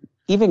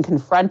even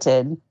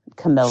confronted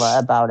Camilla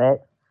about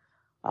it.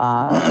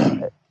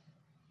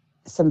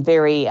 Some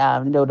very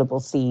notable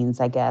scenes,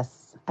 I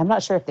guess. I'm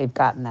not sure if they've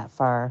gotten that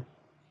far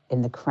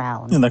in The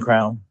Crown. In The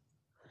Crown.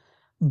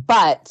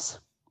 But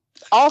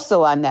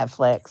also on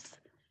Netflix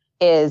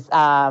is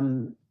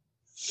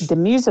the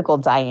musical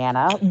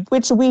Diana,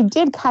 which we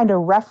did kind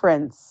of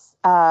reference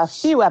a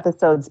few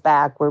episodes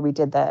back where we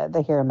did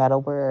the hair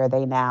metal. Where are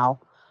they now?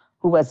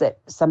 Who was it?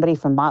 Somebody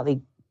from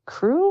Motley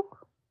Crue?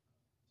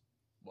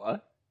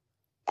 What?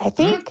 I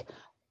think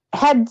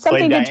had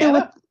something to do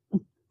with...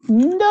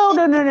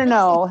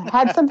 No.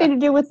 Had something to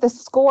do with the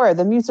score,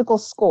 the musical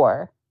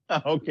score.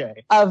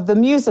 Okay. Of the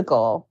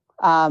musical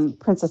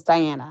Princess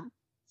Diana.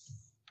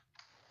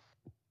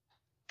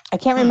 I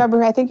can't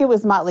remember. I think it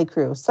was Motley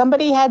Crue.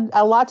 Somebody had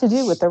a lot to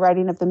do with the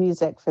writing of the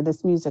music for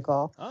this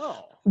musical.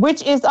 Oh.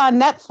 Which is on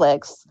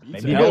Netflix.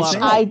 Maybe Vince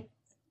Neil.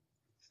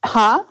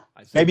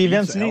 Maybe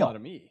Vince Neil. Out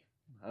of me.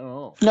 I don't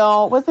know.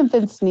 No, it wasn't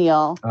Vince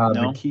Neil.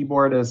 The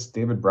keyboardist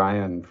David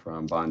Bryan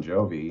from Bon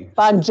Jovi.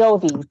 Bon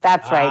Jovi.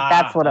 That's right.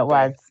 That's what it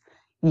was.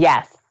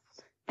 Yes.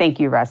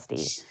 Thank you,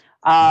 Rusty.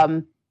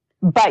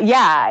 But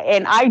yeah,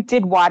 and I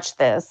did watch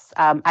this.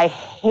 I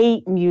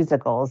hate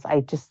musicals. I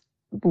just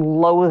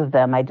loathe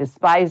them. I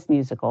despise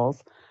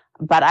musicals.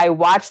 But I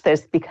watched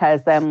this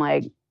because I'm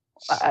like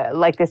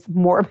this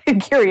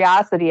morbid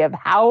curiosity of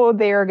how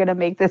they are going to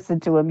make this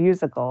into a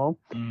musical.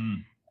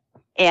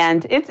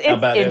 And it's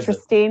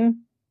interesting.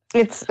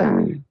 It's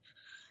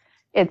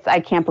I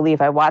can't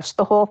believe I watched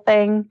the whole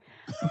thing,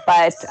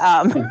 but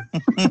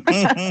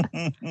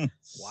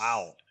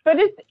wow. But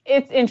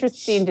it's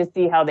interesting to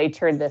see how they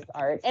turn this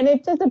art, and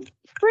it does a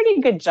pretty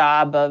good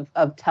job of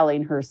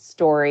telling her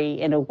story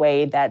in a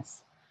way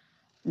that's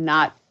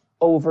not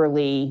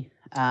overly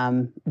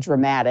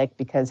dramatic,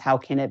 because how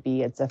can it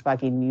be? It's a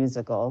fucking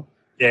musical.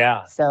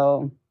 Yeah.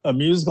 So a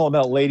musical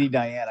about Lady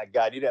Diana.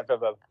 God, you'd have to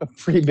have a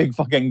pretty big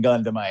fucking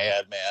gun to my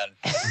head, man.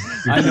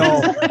 I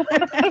know.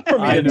 For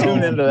me to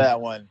tune into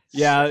that one.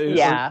 Yeah.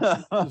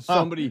 Yeah.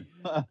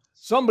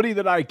 Somebody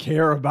that I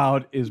care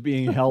about is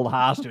being held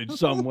hostage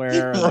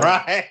somewhere.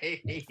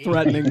 Right.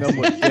 Threatening them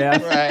with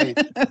death.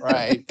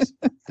 Right.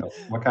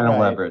 What kind of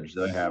leverage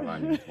do they have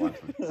on you?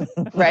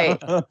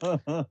 Right.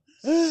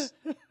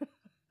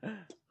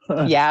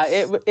 Yeah,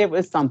 it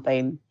was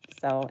something.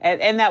 So,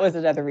 and that was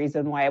another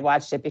reason why I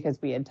watched it,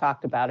 because we had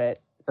talked about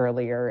it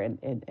earlier,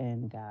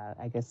 and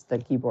I guess the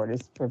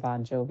keyboardist for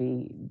Bon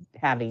Jovi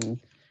having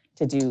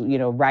to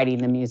do, writing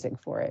the music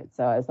for it.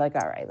 So I was like,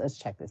 all right, let's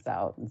check this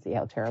out and see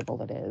how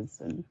terrible it is.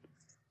 And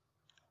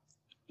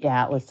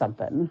yeah, it was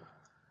something.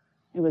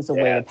 It was a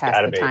way to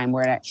pass the time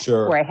where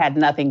I had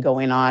nothing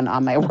going on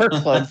my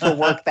workload for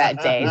work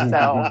that day.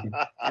 So,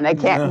 and I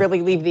can't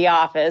really leave the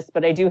office,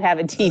 but I do have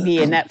a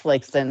TV and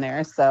Netflix in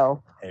there.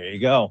 So there you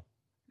go.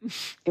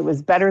 It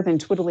was better than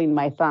twiddling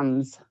my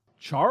thumbs.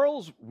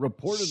 Charles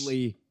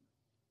reportedly,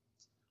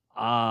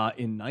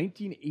 in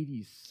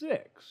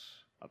 1986,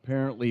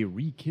 apparently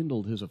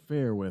rekindled his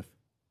affair with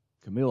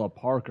Camilla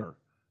Parker.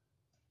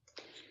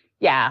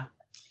 Yeah.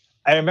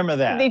 I remember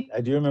that.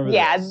 I do remember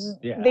that.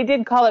 Yeah, they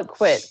did call it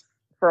quits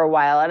for a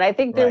while. And I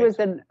think there was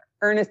an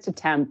earnest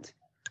attempt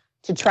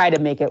to try to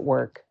make it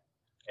work.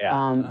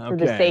 Yeah. For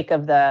the sake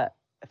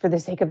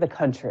of the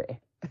country,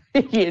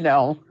 you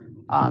know,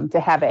 to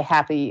have a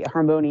happy,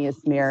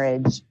 harmonious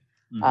marriage,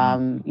 you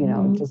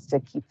know, just to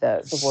keep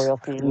the royal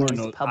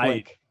family's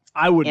public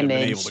I wouldn't image.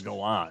 have been able to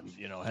go on,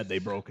 you know, had they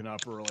broken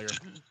up earlier.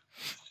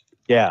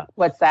 Yeah.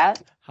 What's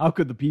that? How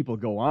could the people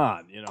go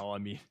on? You know, I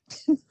mean,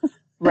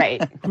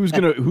 right. Who's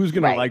gonna Right. who's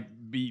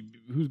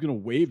gonna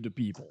wave to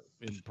people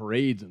in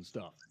parades and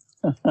stuff?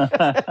 It's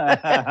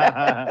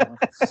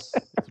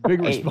a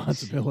big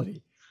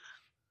responsibility.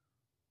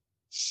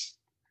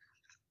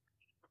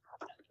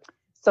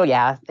 So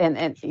yeah,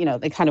 and you know,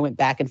 they kind of went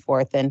back and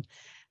forth, and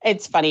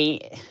it's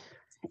funny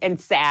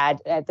and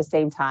sad at the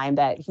same time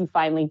that he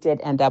finally did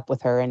end up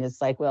with her, and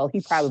it's like, well,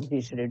 he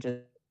probably should have just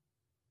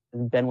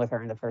been with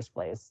her in the first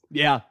place.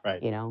 Yeah,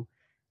 right. You know,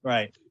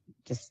 right.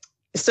 Just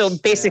so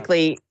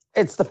basically,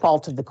 it's the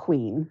fault of the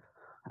queen.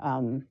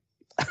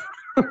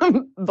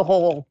 The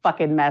whole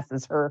fucking mess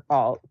is her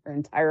fault, her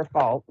entire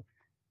fault.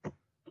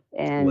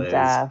 And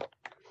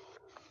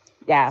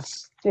yeah,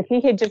 if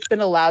he had just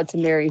been allowed to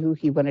marry who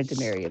he wanted to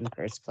marry in the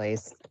first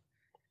place.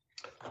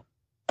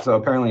 So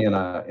apparently, in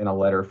a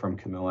letter from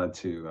Camilla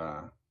to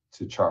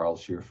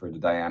Charles, she referred to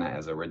Diana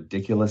as a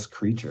ridiculous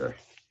creature.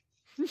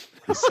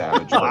 The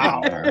savage.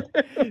 Wow.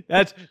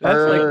 That's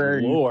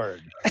like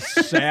Lord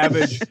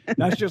savage.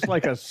 That's just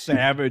like a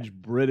savage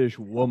British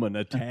woman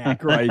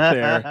attack right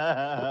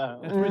there.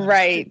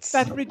 Right.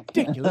 That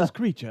ridiculous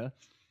creature.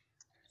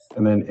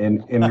 And then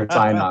in her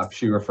sign off,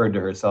 she referred to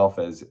herself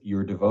as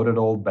your devoted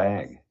old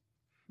bag.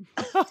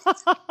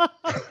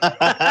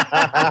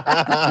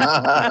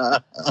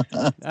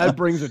 That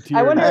brings a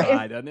tear to my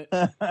eye, doesn't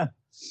it?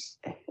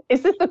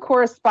 Is this the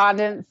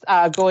correspondence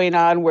going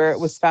on where it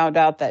was found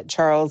out that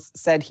Charles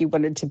said he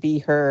wanted to be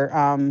her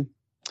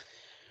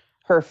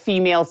her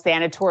female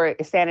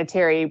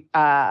sanitary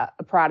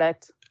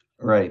product?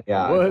 Right.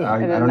 Yeah. I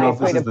don't know if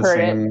this is the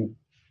same.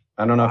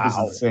 I don't know if this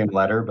is the same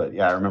letter, but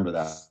yeah, I remember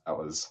that.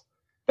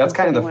 That's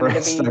kind of the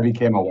first I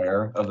became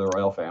aware of the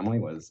royal family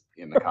was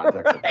in the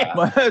context of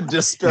that.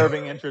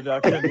 Disturbing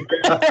introduction.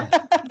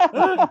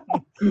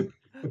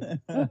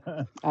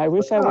 I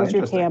wish I was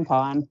your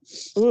tampon.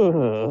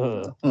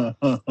 Ooh.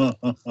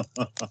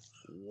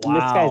 Wow.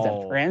 This guy's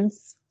a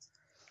prince.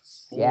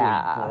 Holy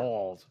Yeah.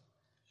 balls.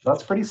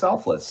 That's pretty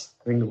selfless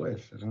thing to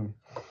wish.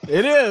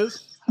 It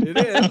is. It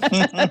is.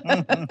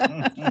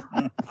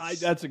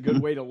 That's a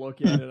good way to look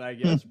at it, I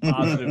guess.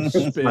 Positive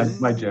spin.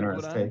 my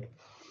generous take.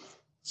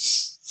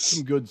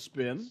 Some good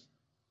spin.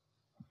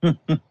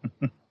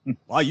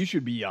 Wow, you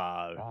should be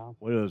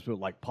what is it,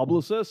 like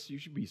publicist? You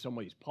should be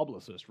somebody's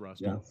publicist,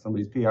 Rusty. Yeah,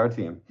 somebody's PR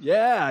team.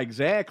 Yeah,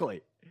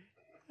 exactly.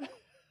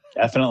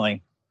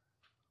 Definitely.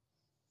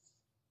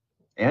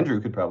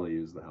 Andrew could probably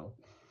use the help.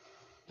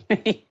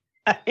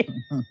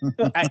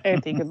 I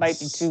think it might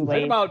be too late.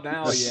 Right about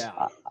now,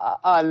 yeah.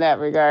 On that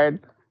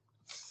regard.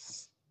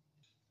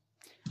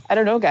 I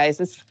don't know, guys.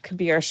 This could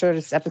be our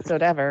shortest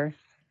episode ever.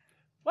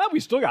 Well, we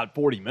still got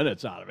 40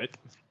 minutes out of it.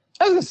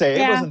 I was gonna say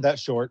Yeah. it wasn't that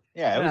short.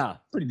 Yeah, it Yeah. was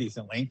pretty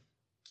decently.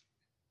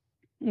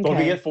 Okay. Don't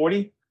we get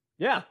 40?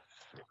 Yeah.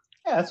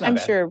 Yeah, that's not I'm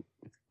bad. sure.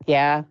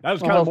 Yeah. That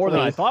was Well, kind of more than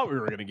I hopefully- thought we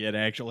were going to get,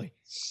 actually.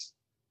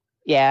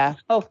 Yeah.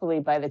 Hopefully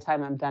by the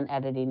time I'm done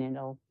editing,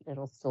 it'll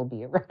still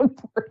be around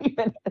 40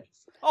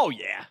 minutes. Oh,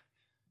 yeah.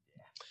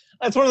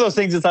 It's one of those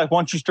things. It's like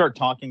once you start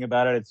talking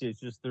about it, it's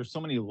just there's so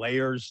many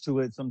layers to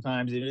it.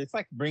 Sometimes it's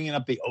like bringing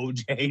up the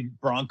OJ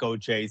Bronco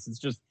chase. It's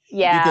just you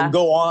Yeah. can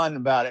go on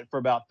about it for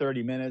about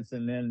 30 minutes,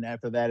 and then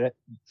after that, it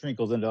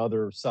trickles into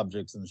other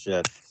subjects and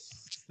shit.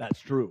 That's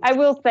true. I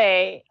will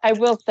say,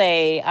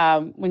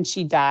 when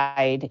she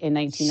died in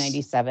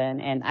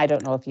 1997, and I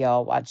don't know if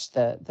y'all watched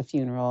the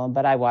funeral,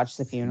 but I watched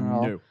the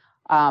funeral.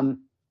 No.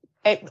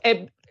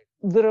 It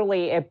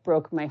literally, it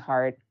broke my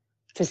heart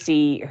to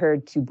see her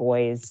two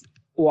boys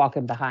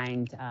walking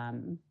behind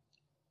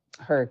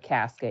her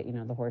casket, you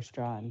know, the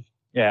horse-drawn.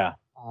 Yeah.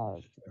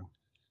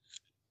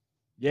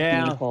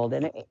 Yeah. Being pulled.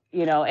 And,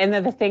 and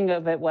then the thing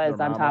of it was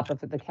Their on mama. top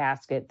of the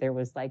casket, there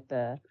was like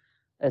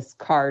this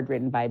card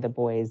written by the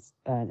boys,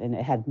 and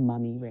it had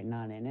mummy written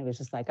on it. And it was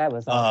just like, I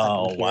was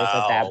all fucking tears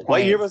at that point.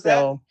 What year was that?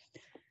 So,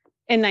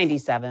 in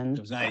 97. It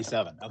was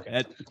 97. Okay.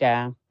 That,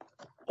 Yeah.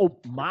 oh,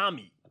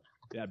 mommy.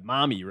 It had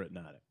mommy written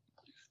on it.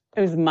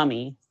 It was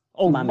mummy.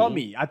 Oh, Mummy.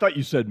 mummy. I thought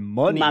you said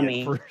money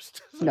Mummy. at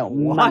first. No,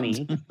 What?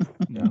 mummy.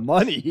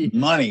 Money.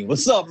 Money.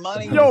 What's up,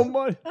 money? Yo,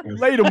 money.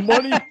 Later,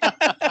 money.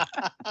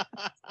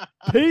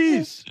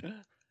 Peace.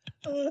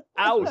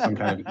 Out. Some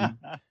kind of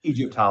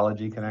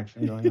Egyptology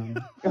connection going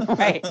on.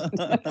 Right.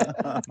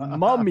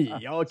 Mummy.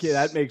 Okay,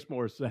 that makes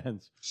more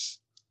sense.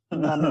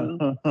 Mummy.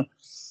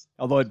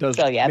 Although it does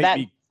So, yeah, make that-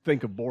 me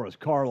think of Boris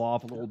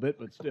Karloff a little bit,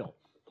 but still.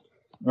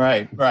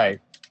 Right.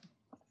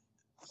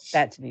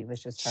 That to me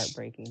was just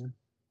heartbreaking.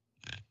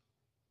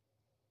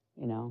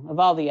 You know, of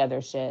all the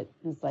other shit,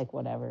 it's like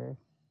whatever.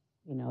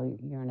 You know,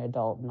 you're an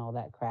adult and all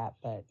that crap,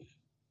 but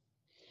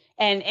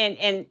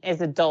and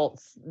as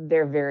adults,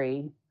 they're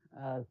very,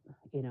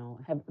 you know,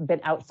 have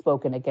been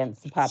outspoken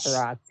against the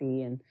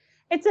paparazzi, and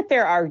it's a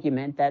fair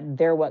argument that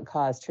they're what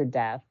caused her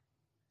death.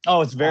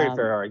 Oh, it's a very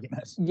fair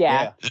argument.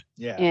 Yeah.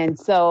 Yeah. And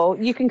so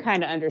you can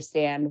kind of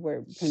understand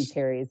where Prince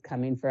Harry is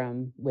coming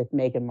from with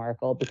Meghan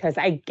Markle, because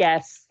I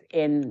guess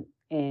in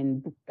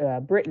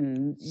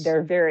Britain,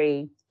 they're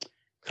very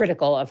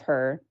critical of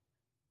her.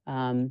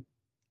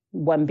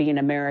 One being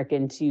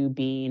American, two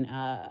being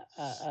a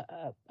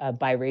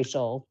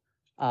biracial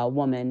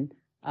woman.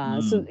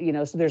 So, you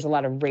know, so there's a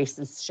lot of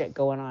racist shit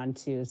going on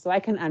too. So I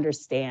can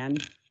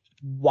understand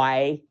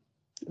why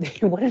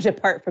they wanted to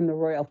depart from the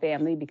royal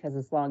family, because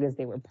as long as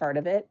they were part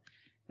of it,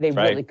 they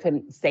really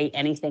couldn't say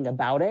anything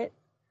about it.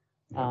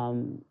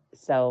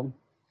 So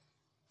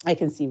I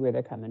can see where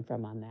they're coming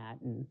from on that,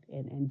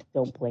 and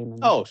don't blame them.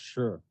 Oh,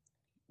 sure.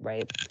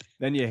 Right.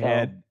 Then you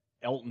had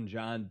Elton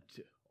John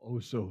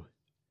also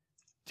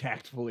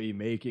tactfully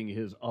making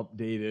his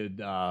updated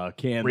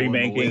Candle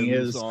Remaking in the Wind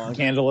his song.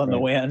 Candle in the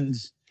Wind.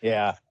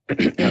 Yeah.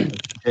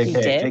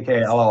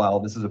 JK,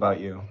 LOL, this is about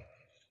you.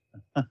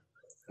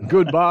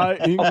 Goodbye,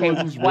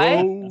 England's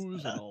what?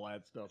 Rose, and all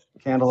that stuff.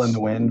 Candle in the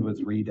Wind was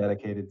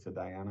rededicated to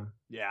Diana.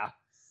 Yeah.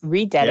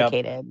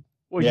 Rededicated.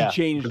 Well, Yeah. he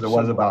changed Because it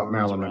was some about words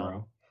Marilyn around.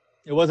 Monroe.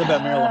 It was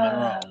about Marilyn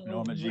Monroe,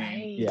 Norma Jean.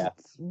 Right. Yeah.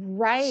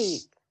 Right.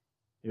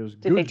 It was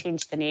Did good. they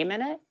change the name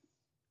in it?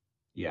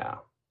 Yeah.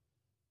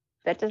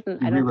 That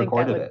doesn't. He I don't think that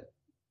re-recorded would. it.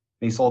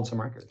 He sold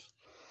some records.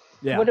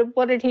 Yeah.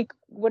 What did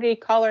he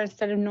call her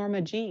instead of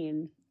Norma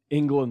Jean?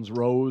 England's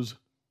Rose.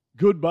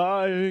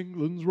 Goodbye,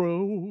 England's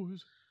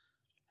Rose.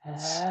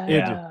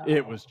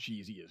 It was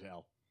cheesy as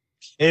hell.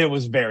 It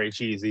was very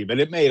cheesy, but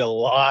it made a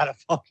lot of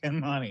fucking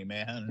money,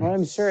 man. Well,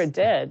 I'm sure it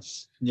did.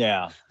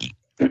 Yeah.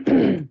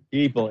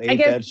 People ate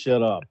guess- that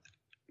shit up.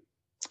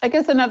 I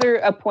guess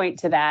a point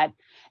to that,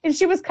 and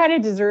she was kind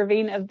of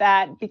deserving of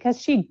that, because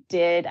she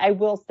did. I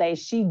will say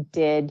she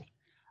did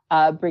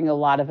bring a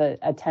lot of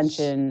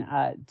attention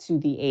to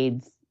the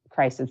AIDS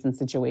crisis and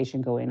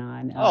situation going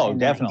on. In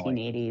Definitely.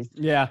 The 1980s.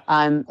 Yeah.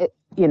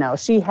 You know,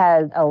 she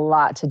had a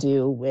lot to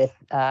do with,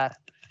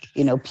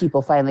 you know,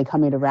 people finally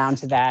coming around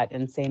to that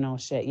and saying, "Oh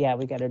shit, yeah,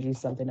 we got to do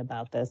something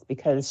about this,"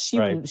 because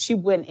she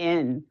went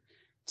in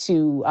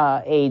to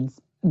AIDS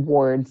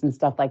wards and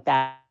stuff like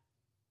that,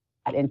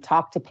 and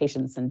talked to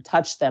patients and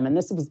touched them. And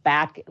this was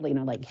back, you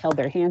know, like held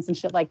their hands and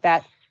shit like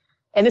that.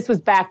 And this was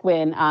back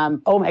when,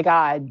 oh my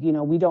God, you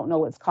know, we don't know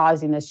what's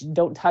causing this.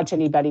 Don't touch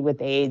anybody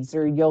with AIDS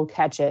or you'll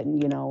catch it.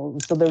 And, you know,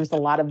 so there was a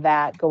lot of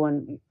that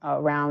going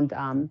around,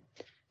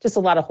 just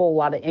a whole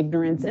lot of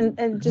ignorance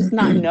and just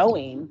not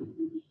knowing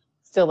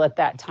still at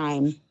that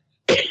time,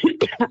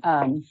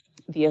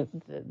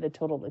 the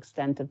total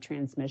extent of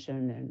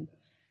transmission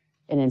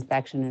and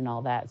infection and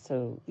all that.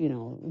 So, you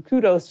know,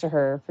 kudos to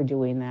her for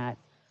doing that.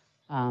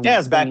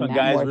 It's back when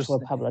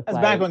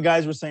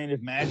guys were saying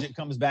if Magic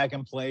comes back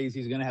and plays,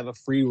 he's gonna have a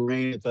free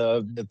reign at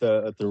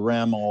the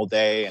rim all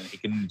day, and he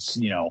can,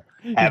 you know,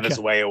 have his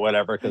way or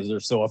whatever, because they're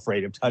so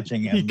afraid of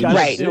touching him.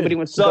 Right, nobody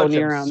wants to go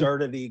near him.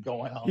 Absurdity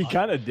going on. He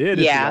kind of did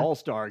at the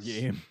All-Star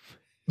game.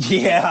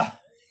 Yeah.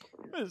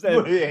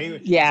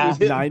 Yeah.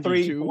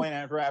 92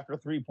 after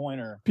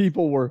 3-pointer.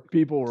 People were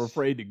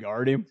afraid to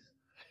guard him.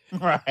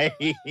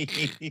 Right.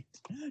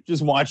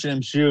 Just watching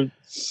him shoot.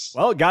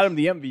 Well, it got him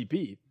the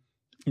MVP.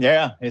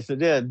 Yeah, yes it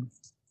did.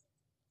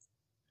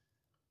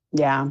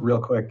 Yeah. Real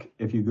quick,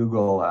 if you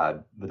Google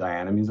the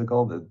Diana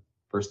musical, the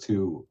first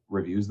two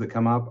reviews that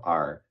come up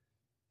are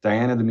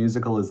Diana the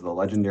musical is the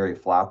legendary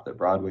flop that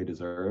Broadway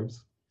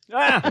deserves.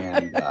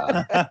 And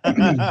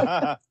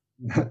the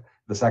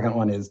second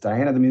one is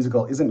Diana the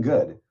musical isn't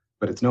good,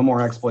 but it's no more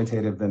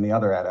exploitative than the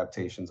other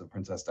adaptations of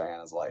Princess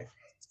Diana's life.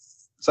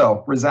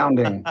 So,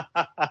 resounding.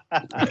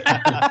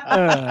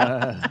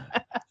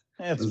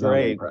 That's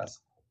great.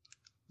 Press.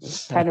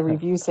 Kind of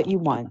reviews that you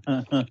want.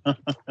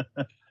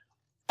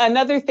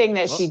 Another thing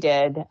that she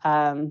did,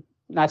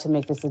 not to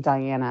make this a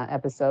Diana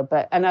episode,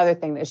 but another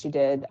thing that she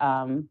did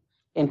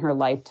in her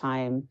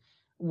lifetime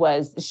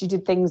was she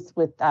did things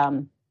with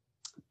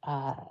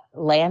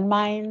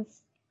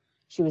landmines.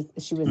 She was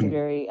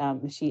very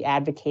she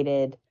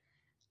advocated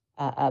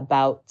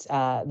about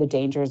the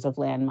dangers of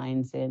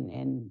landmines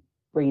and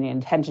bringing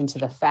attention to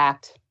the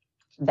fact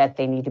that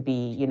they need to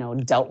be, you know,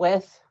 dealt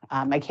with.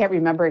 I can't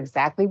remember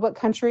exactly what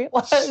country it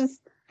was,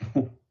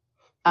 but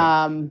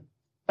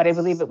I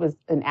believe it was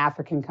an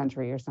African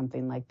country or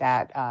something like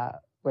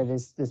that, where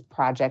this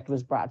project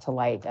was brought to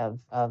light of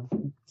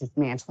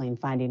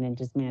finding and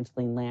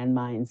dismantling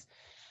landmines,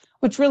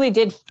 which really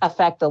did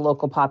affect the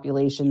local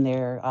population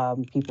there.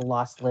 People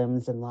lost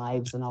limbs and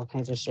lives and all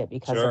kinds of shit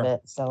because of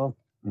it. So,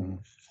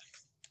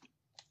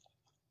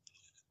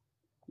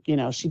 you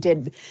know, she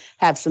did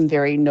have some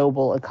very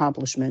noble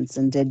accomplishments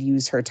and did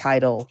use her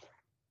title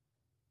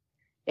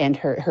and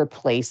her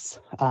place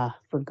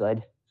for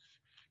good.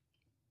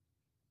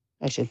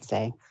 I should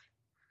say.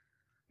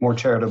 More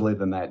charitably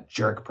than that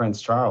jerk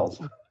Prince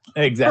Charles.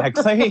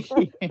 Exactly.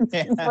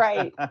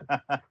 Right.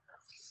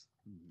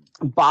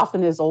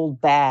 Boffing his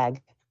old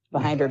bag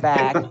behind her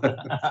back.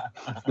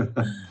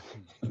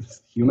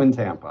 Human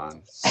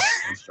tampon,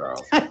 Prince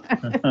Charles.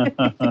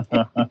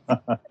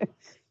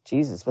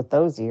 Jesus, with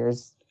those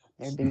ears,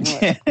 there'd be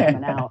more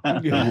coming out.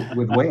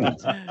 With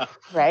wings.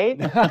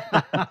 Right?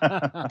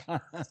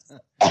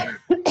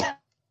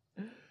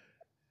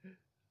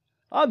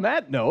 On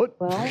that note.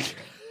 Well,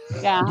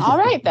 yeah. All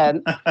right,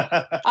 then.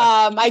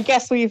 I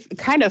guess we've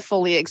kind of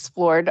fully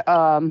explored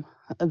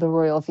the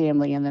royal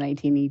family in the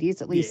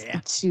 1980s, at least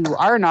to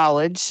our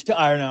knowledge. To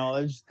our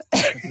knowledge.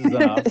 This is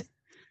enough.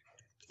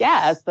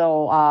 Yeah,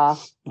 so I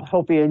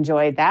hope you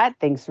enjoyed that.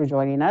 Thanks for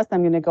joining us.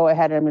 I'm going to go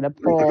ahead and I'm going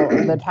to pull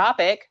the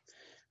topic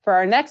for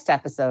our next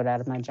episode out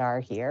of my jar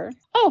here.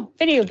 Oh,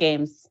 video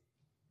games.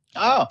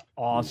 Oh,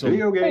 awesome.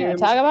 Video games. We're going to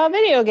talk about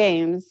video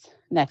games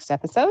next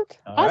episode.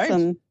 All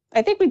awesome. Right.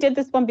 I think we did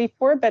this one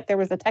before, but there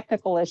was a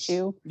technical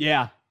issue.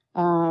 Yeah.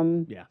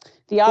 The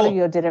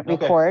audio didn't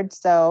record.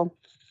 So,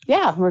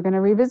 yeah, we're going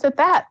to revisit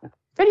that.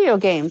 Video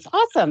games.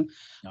 Awesome.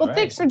 Well,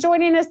 thanks for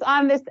joining us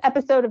on this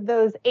episode of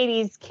Those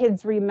 80s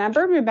Kids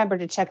Remember. Remember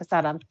to check us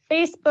out on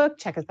Facebook,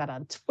 check us out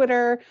on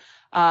Twitter,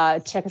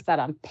 check us out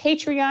on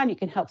Patreon. You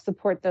can help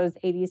support Those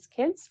 80s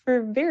Kids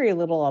for very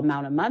little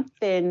amount a month.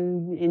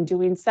 In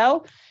doing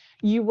so,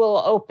 you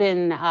will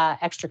open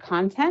extra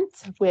content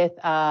with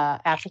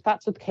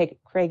Afterthoughts with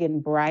Craig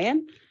and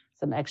Brian,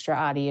 some extra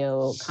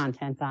audio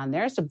content on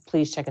there. So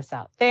please check us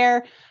out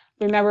there.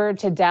 Remember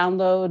to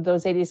download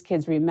Those 80s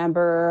Kids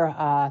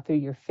Remember through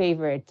your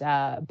favorite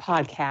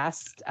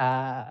podcast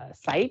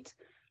site.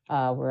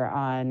 We're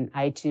on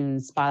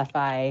iTunes,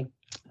 Spotify,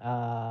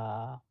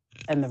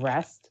 and the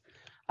rest.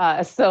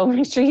 So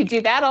make sure you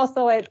do that.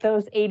 Also at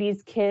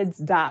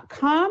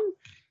those80skids.com.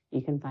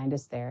 You can find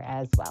us there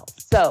as well.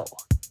 So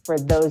for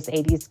Those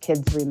 80s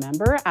Kids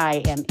Remember, I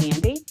am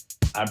Andy.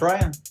 I'm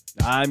Brian.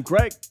 I'm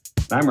Craig.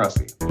 I'm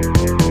Rusty.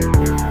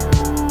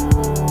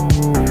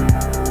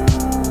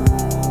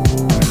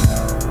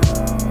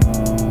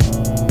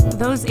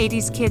 Those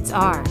 80s Kids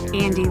are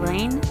Andy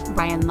Lane,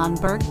 Brian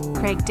Lundberg,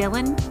 Craig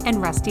Dillon,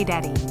 and Rusty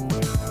Deddy.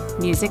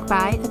 Music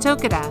by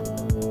Atokada.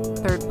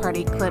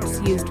 Third-party clips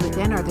used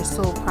within are the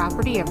sole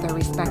property of their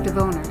respective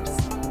owners.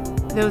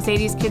 Those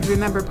 80s Kids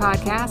Remember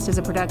podcast is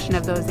a production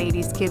of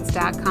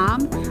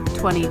those80skids.com,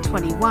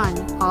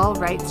 2021, all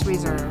rights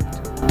reserved.